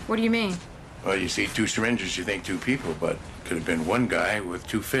up. What do you mean? Well, you see 2 syringes, you think 2 people, but could have been 1 guy with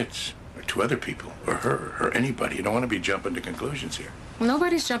 2 fits. Or 2 other people. Or her. Or anybody. You don't want to be jumping to conclusions here.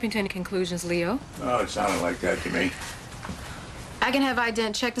 Nobody's jumping to any conclusions, Leo. Oh, it sounded like that to me. I can have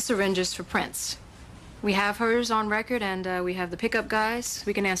ident check the syringes for prints. We have hers on record, and we have the pickup guys.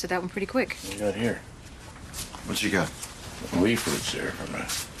 We can answer that one pretty quick. What you got here? What you got? Leaflets there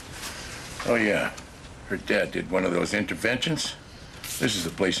from oh, yeah. Her dad did one of those interventions. This is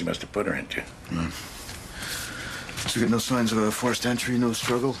the place he must have put her into. So you got no signs of a forced entry, no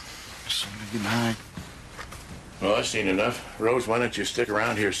struggle? Somebody getting high? Well, I've seen enough. Rose, why don't you stick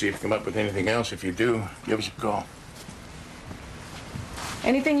around here, see if you come up with anything else. If you do, give us a call.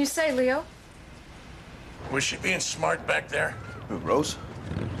 Anything you say, Leo? Was she being smart back there? Who, Rose?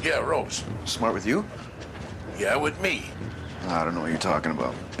 Yeah, Rose. Smart with you? Yeah, with me. I don't know what you're talking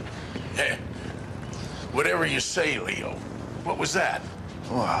about. Hey, whatever you say, Leo. What was that?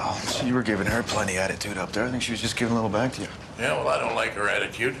 Well, you were giving her plenty attitude up there. I think she was just giving a little back to you. Yeah, well, I don't like her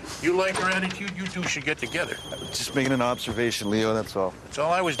attitude. You like her attitude? You 2 should get together. Just making an observation, Leo, that's all. That's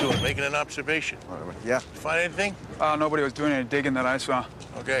all I was doing, making an observation. Yeah? Find anything? Nobody was doing any digging that I saw.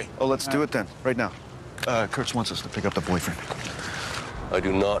 Okay. Oh, let's do it then, right now. Kurtz wants us to pick up the boyfriend. I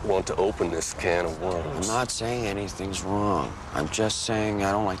do not want to open this can of worms. I'm not saying anything's wrong. I'm just saying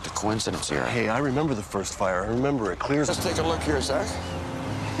I don't like the coincidence here. Hey, I remember the first fire. I remember it clear as... Let's take a look here, Zach.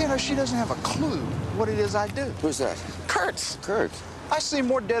 You know, she doesn't have a clue what it is I do. Who's that? Kurtz. Kurtz. I see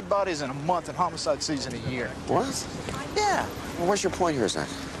more dead bodies in a month than homicide season a year. What? Yeah. Well, what's your point here, Zach?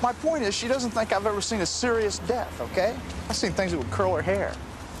 My point is she doesn't think I've ever seen a serious death, okay? I've seen things that would curl her hair.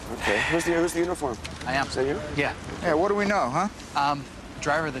 Okay. Who's the uniform? I am. Is that you? Yeah. Yeah, what do we know, huh?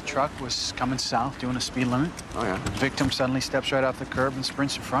 Driver of the truck was coming south, doing a speed limit. Oh, yeah. The victim suddenly steps right off the curb and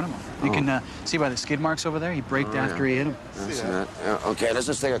sprints in front of him. You can see by the skid marks over there, he braked after he hit him. I see that. Yeah, okay, let's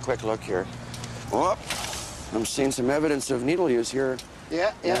just take a quick look here. Oh, I'm seeing some evidence of needle use here.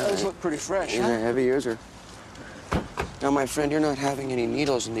 Yeah, those look pretty fresh, He's huh? a heavy user. Now, my friend, you're not having any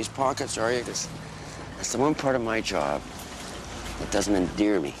needles in these pockets, are you? Because that's the one part of my job that doesn't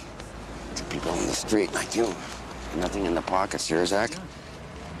endear me to people on the street like you. Nothing in the pockets here, Zach.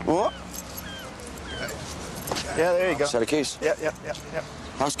 Oh. Yeah, there you go. Set of keys. Yep.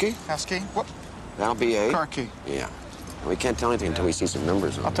 House key? House key. What? That'll be a... Car key. Yeah. We can't tell anything until we see some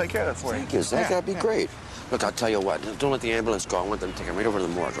numbers on it. I'll take care of that for you. Thank you, Zach. That'd be great. Look, I'll tell you what. Don't let the ambulance go. I want them to take him right over to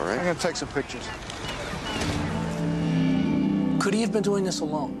the morgue, all right? I'm going to take some pictures. Could he have been doing this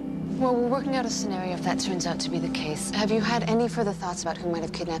alone? Well, we're working out a scenario if that turns out to be the case. Have you had any further thoughts about who might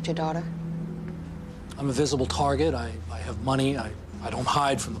have kidnapped your daughter? I'm a visible target. I have money. I don't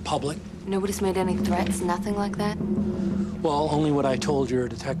hide from the public. Nobody's made any threats, nothing like that? Well, only what I told your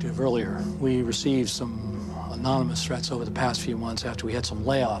detective earlier. We received some anonymous threats over the past few months after we had some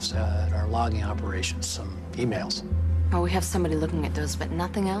layoffs at our logging operations, some emails. Oh, we have somebody looking at those, but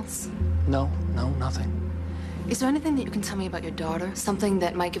nothing else? No, nothing. Is there anything that you can tell me about your daughter? Something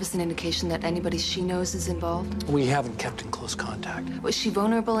that might give us an indication that anybody she knows is involved? We haven't kept in close contact. Was she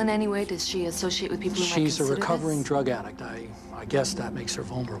vulnerable in any way? Does she associate with people who might She's a consider recovering this? drug addict. I guess that makes her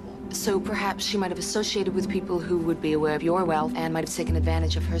vulnerable. So perhaps she might have associated with people who would be aware of your wealth and might have taken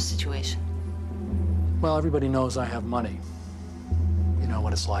advantage of her situation. Well, everybody knows I have money. You know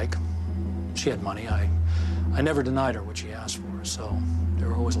what it's like. She had money. I never denied her what she asked for, so there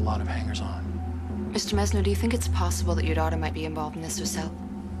were always a lot of hangers-on. Mr. Mesner, do you think it's possible that your daughter might be involved in this herself?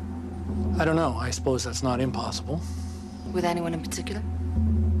 I don't know. I suppose that's not impossible. With anyone in particular?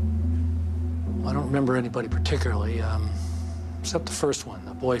 I don't remember anybody particularly, except the first one,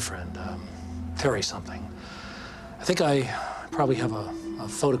 the boyfriend, Terry something. I think I probably have a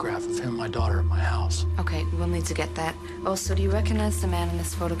photograph of him and my daughter at my house. Okay, we'll need to get that. Also, do you recognize the man in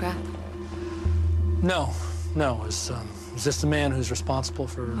this photograph? No. Is this the man who's responsible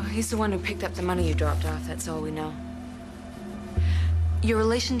for... Oh, he's the one who picked up the money you dropped off, that's all we know. Your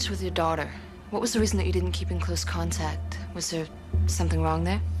relations with your daughter, what was the reason that you didn't keep in close contact? Was there something wrong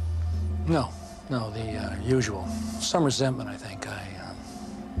there? No, the usual. Some resentment, I think.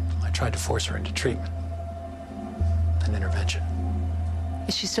 I tried to force her into treatment. An intervention.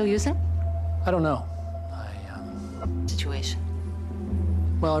 Is she still using? I don't know. Situation.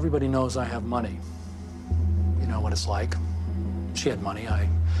 Well, everybody knows I have money. You know what it's like. She had money.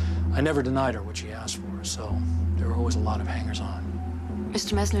 I never denied her what she asked for, so there were always a lot of hangers-on.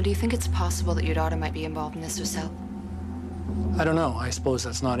 Mr. Mesner, do you think it's possible that your daughter might be involved in this herself? I don't know. I suppose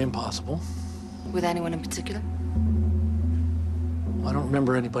that's not impossible. With anyone in particular? I don't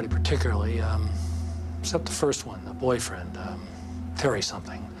remember anybody particularly, except the first one, the boyfriend, Terry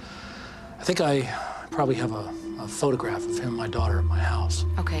something. I think I probably have a photograph of him and my daughter at my house.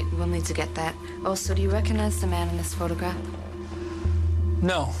 Okay, we'll need to get that. Also, do you recognize the man in this photograph?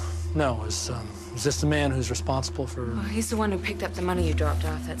 No. Is this the man who's responsible for... Oh, he's the one who picked up the money you dropped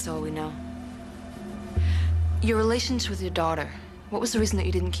off, that's all we know. Your relations with your daughter, what was the reason that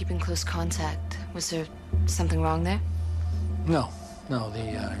you didn't keep in close contact? Was there something wrong there? No,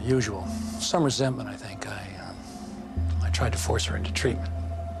 the usual. Some resentment, I think. I tried to force her into treatment.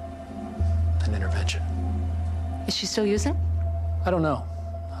 An intervention. Is she still using? I don't know.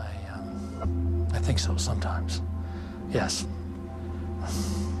 I think so sometimes. Yes.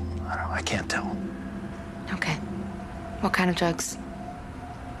 I don't know, I can't tell. Okay. What kind of drugs?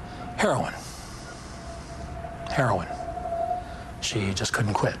 Heroin. She just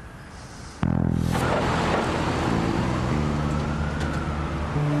couldn't quit.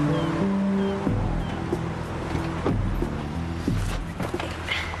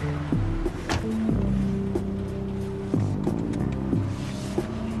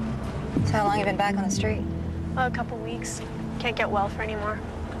 So how long have you been back on the street? A couple weeks. Can't get well for anymore.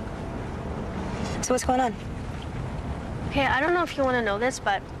 So what's going on? Okay, I don't know if you want to know this,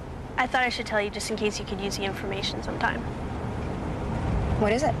 but I thought I should tell you just in case you could use the information sometime.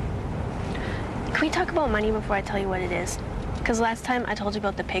 What is it? Can we talk about money before I tell you what it is? Because last time I told you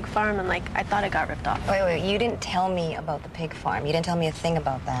about the pig farm and, I thought I got ripped off. Wait, you didn't tell me about the pig farm. You didn't tell me a thing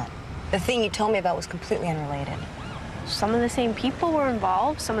about that. The thing you told me about was completely unrelated. Some of the same people were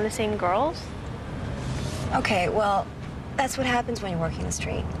involved, some of the same girls. Okay, well, that's what happens when you're working the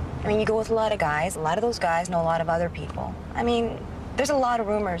street. I mean, you go with a lot of guys. A lot of those guys know a lot of other people. I mean, there's a lot of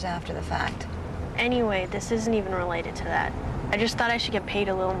rumors after the fact. Anyway, this isn't even related to that. I just thought I should get paid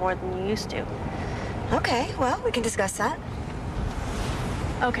a little more than you used to. Okay, well, we can discuss that.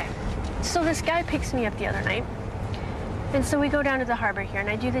 Okay, so this guy picks me up the other night. And so we go down to the harbor here and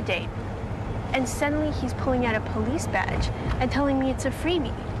I do the date. And suddenly he's pulling out a police badge and telling me it's a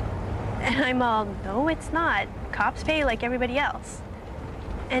freebie. And I'm all, no, it's not. Cops pay like everybody else.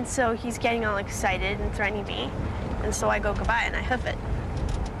 And so he's getting all excited and threatening me. And so I go goodbye and I hoof it.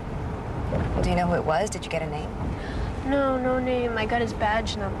 Do you know who it was? Did you get a name? No name. I got his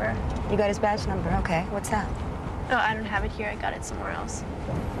badge number. You got his badge number? Okay. What's that? Oh, I don't have it here. I got it somewhere else.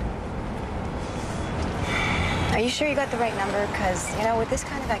 Are you sure you got the right number? Because, with this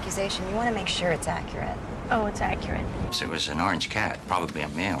kind of accusation, you want to make sure it's accurate. Oh, it's accurate. So it was an orange cat, probably a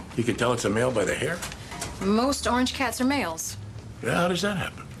male. You can tell it's a male by the hair? Most orange cats are males. Yeah, how does that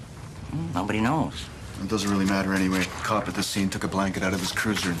happen? Nobody knows. It doesn't really matter anyway. Cop at the scene took a blanket out of his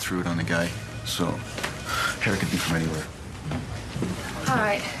cruiser and threw it on the guy. So, hair could be from anywhere. All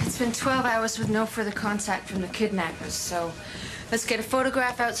right, it's been 12 hours with no further contact from the kidnappers, so let's get a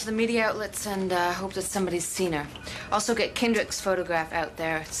photograph out to the media outlets and hope that somebody's seen her. Also get Kendrick's photograph out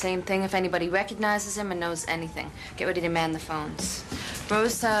there. Same thing if anybody recognizes him and knows anything. Get ready to man the phones.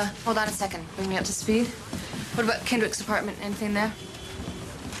 Rose, hold on a second. Bring me up to speed. What about Kendrick's apartment? Anything there?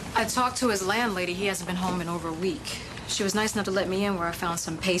 I talked to his landlady. He hasn't been home in over a week. She was nice enough to let me in where I found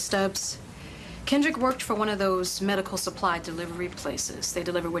some pay stubs. Kendrick worked for one of those medical supply delivery places. They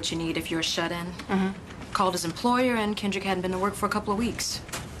deliver what you need if you're shut in. Called his employer, and Kendrick hadn't been to work for a couple of weeks.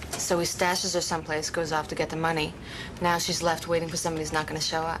 So he stashes her someplace, goes off to get the money. Now she's left waiting for somebody who's not going to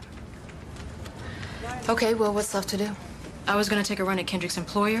show up. Okay, well, what's left to do? I was going to take a run at Kendrick's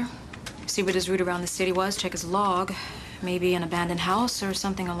employer, see what his route around the city was, check his log. Maybe an abandoned house or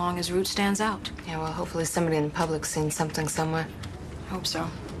something along his route stands out. Yeah, well, hopefully somebody in the public's seen something somewhere. Hope so.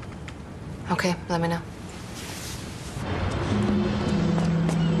 Okay, let me know.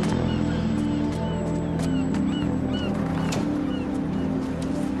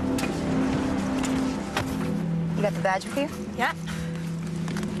 You got the badge with you? Yeah.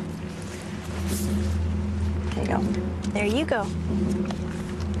 There you go. There you go.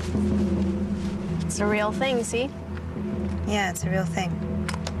 It's a real thing, see? Yeah, it's a real thing.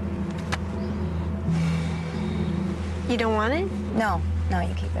 You don't want it? No,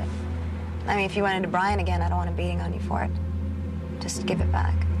 you keep it. I mean, if you went into Brian again, I don't want him beating on you for it. Just give it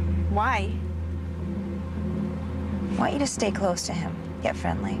back. Why? I want you to stay close to him, get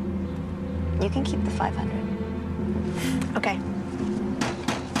friendly. You can keep the 500. Okay.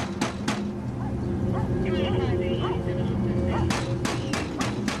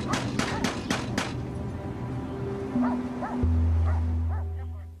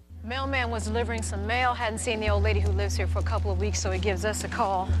 Mailman was delivering some mail, hadn't seen the old lady who lives here for a couple of weeks, so he gives us a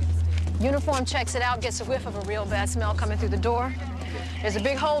call. Uniform checks it out, gets a whiff of a real bad smell coming through the door. There's a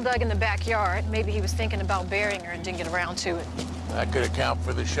big hole dug in the backyard. Maybe he was thinking about burying her and didn't get around to it. That could account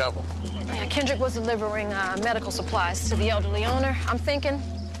for the shovel. Yeah, Kendrick was delivering medical supplies to the elderly owner. I'm thinking,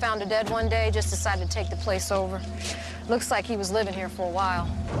 found her dead one day, just decided to take the place over. Looks like he was living here for a while.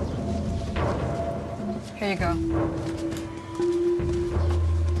 Here you go.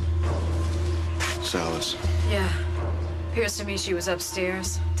 Salads. Yeah. Appears to me she was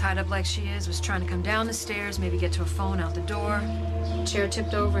upstairs, tied up like she is, was trying to come down the stairs, maybe get to a phone out the door. Chair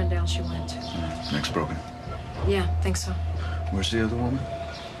tipped over and down she went. Neck's broken. Yeah, think so. Where's the other woman?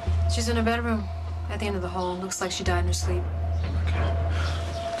 She's in her bedroom at the end of the hall. Looks like she died in her sleep. Okay.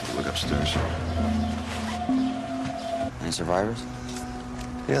 Look upstairs. Any survivors?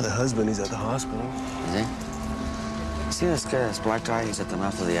 Yeah, the husband, he's at the hospital. Is he? See this guy, this black guy? He's at the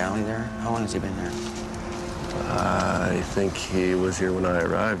mouth of the alley there. How long has he been there? I think he was here when I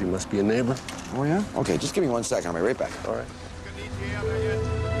arrived. He must be a neighbor. Oh, yeah? Okay, just give me 1 second. I'll be right back. All right.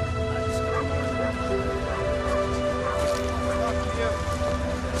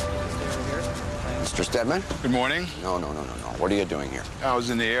 Mr. Stedman? Good morning. No. What are you doing here? I was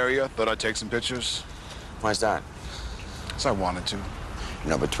in the area. Thought I'd take some pictures. Why's that? So I wanted to. You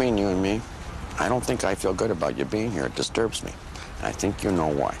know, between you and me, I don't think I feel good about you being here. It disturbs me. And I think you know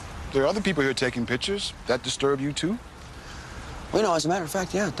why. There are other people here taking pictures. That disturb you, too? Well, you know, as a matter of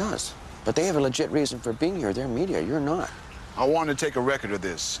fact, yeah, it does. But they have a legit reason for being here. They're media. You're not. I wanted to take a record of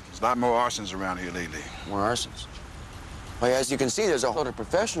this. There's a lot more arsons around here lately. More arsons? Well, as you can see, there's a whole lot of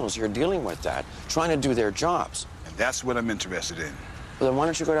professionals here dealing with that, trying to do their jobs. And that's what I'm interested in. Well, then why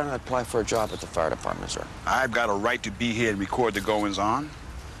don't you go down and apply for a job at the fire department, sir? I've got a right to be here and record the goings-on.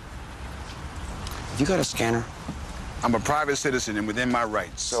 Have you got a scanner? I'm a private citizen and within my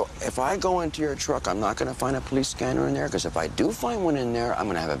rights. So if I go into your truck, I'm not going to find a police scanner in there? Because if I do find one in there, I'm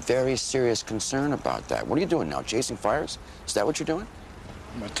going to have a very serious concern about that. What are you doing now, chasing fires? Is that what you're doing?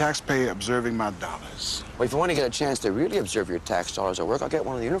 I'm a taxpayer observing my dollars. Well, if you want to get a chance to really observe your tax dollars at work, I'll get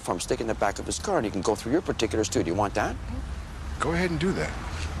one of the uniforms, stick in the back of his car, and you can go through your particulars, too. Do you want that? Go ahead and do that.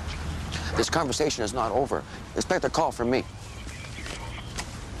 This conversation is not over. Expect a call from me.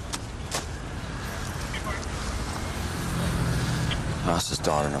 Lost his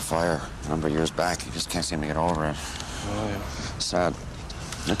daughter in a fire a number of years back. He just can't seem to get over it. Oh, yeah. Sad.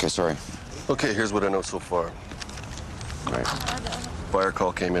 Okay, sorry. Okay, here's what I know so far. Right. Fire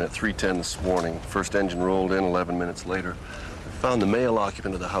call came in at 3:10 this morning. First engine rolled in 11 minutes later. I found the male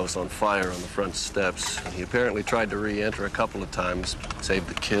occupant of the house on fire on the front steps. He apparently tried to re-enter a couple of times, saved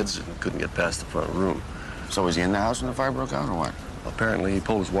the kids, and couldn't get past the front room. So was he in the house when the fire broke out, or what? Apparently, he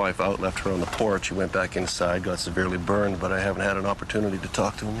pulled his wife out, left her on the porch. He went back inside, got severely burned, but I haven't had an opportunity to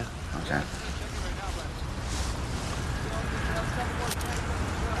talk to him yet. Okay.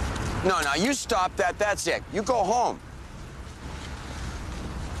 No, you stop that. That's it. You go home.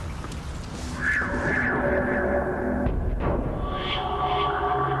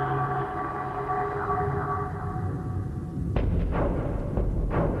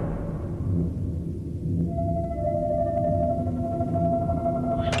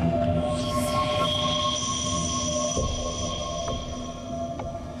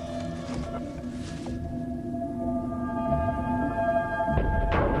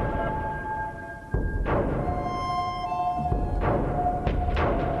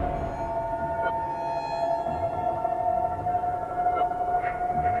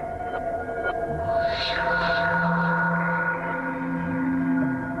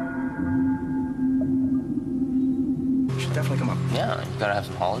 gotta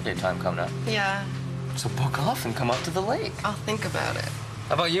have some holiday time coming up. Yeah. So book off and come up to the lake. I'll think about it.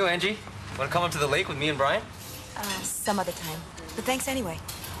 How about you, Angie? Want to come up to the lake with me and Brian? Some other time. But thanks anyway.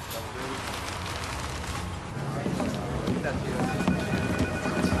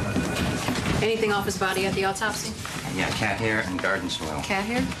 Anything off his body at the autopsy? Yeah, cat hair and garden soil. Cat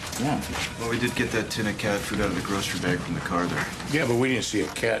hair? Yeah. Well, we did get that tin of cat food out of the grocery bag from the car there. Yeah, but we didn't see a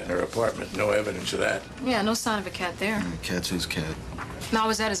cat in her apartment. No evidence of that. Yeah, no sign of a cat there. Cat's his cat. No, I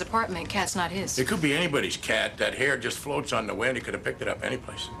was at his apartment. Cat's not his. It could be anybody's cat. That hair just floats on the wind. He could have picked it up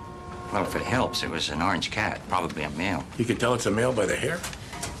anyplace. Well, if it helps, it was an orange cat, probably a male. You can tell it's a male by the hair?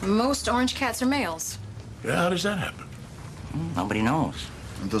 Most orange cats are males. Yeah, how does that happen? Nobody knows.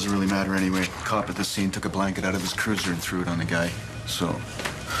 It doesn't really matter anyway. Cop at the scene took a blanket out of his cruiser and threw it on the guy. So,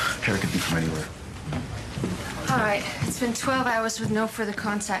 hair could be from anywhere. All right, it's been 12 hours with no further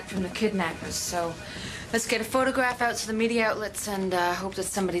contact from the kidnappers, so let's get a photograph out to the media outlets and hope that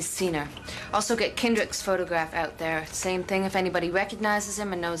somebody's seen her. Also get Kendrick's photograph out there. Same thing if anybody recognizes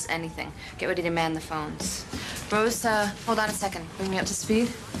him and knows anything. Get ready to man the phones. Rose, hold on a second. Bring me up to speed.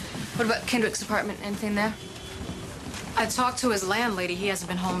 What about Kendrick's apartment? Anything there? I talked to his landlady. He hasn't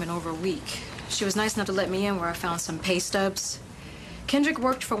been home in over a week. She was nice enough to let me in where I found some pay stubs. Kendrick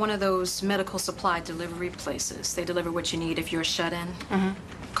worked for one of those medical supply delivery places. They deliver what you need if you're shut in.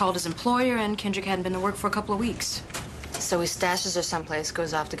 Called his employer, and Kendrick hadn't been to work for a couple of weeks. So he stashes her someplace,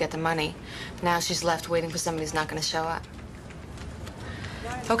 goes off to get the money. Now she's left waiting for somebody who's not going to show up.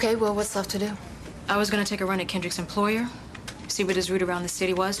 Okay, well, what's left to do? I was going to take a run at Kendrick's employer, see what his route around the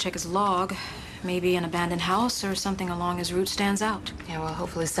city was, check his log. Maybe an abandoned house or something along his route stands out. Yeah, well,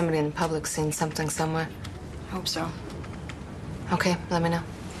 hopefully somebody in the public's seen something somewhere. Hope so. Okay, let me know.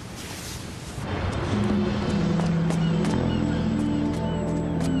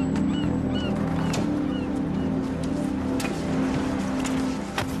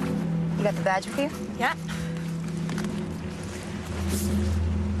 You got the badge with you? Yeah.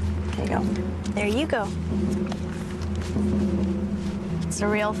 There you go. There you go. It's a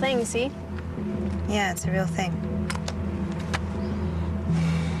real thing, see? Yeah, it's a real thing.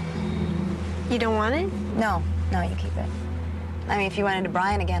 You don't want it? No, you keep it. I mean, if you went into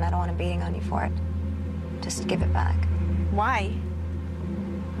Brian again, I don't want him beating on you for it. Just give it back. Why?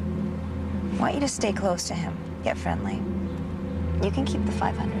 I want you to stay close to him, get friendly. You can keep the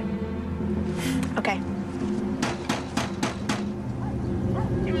 500. Okay.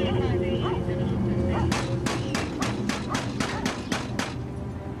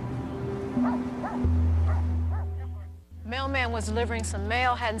 Mailman was delivering some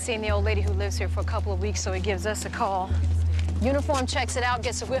mail, hadn't seen the old lady who lives here for a couple of weeks, so he gives us a call. Uniform checks it out,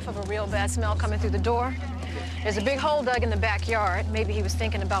 gets a whiff of a real bad smell coming through the door. There's a big hole dug in the backyard. Maybe he was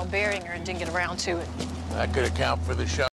thinking about burying her and didn't get around to it. That could account for the shot.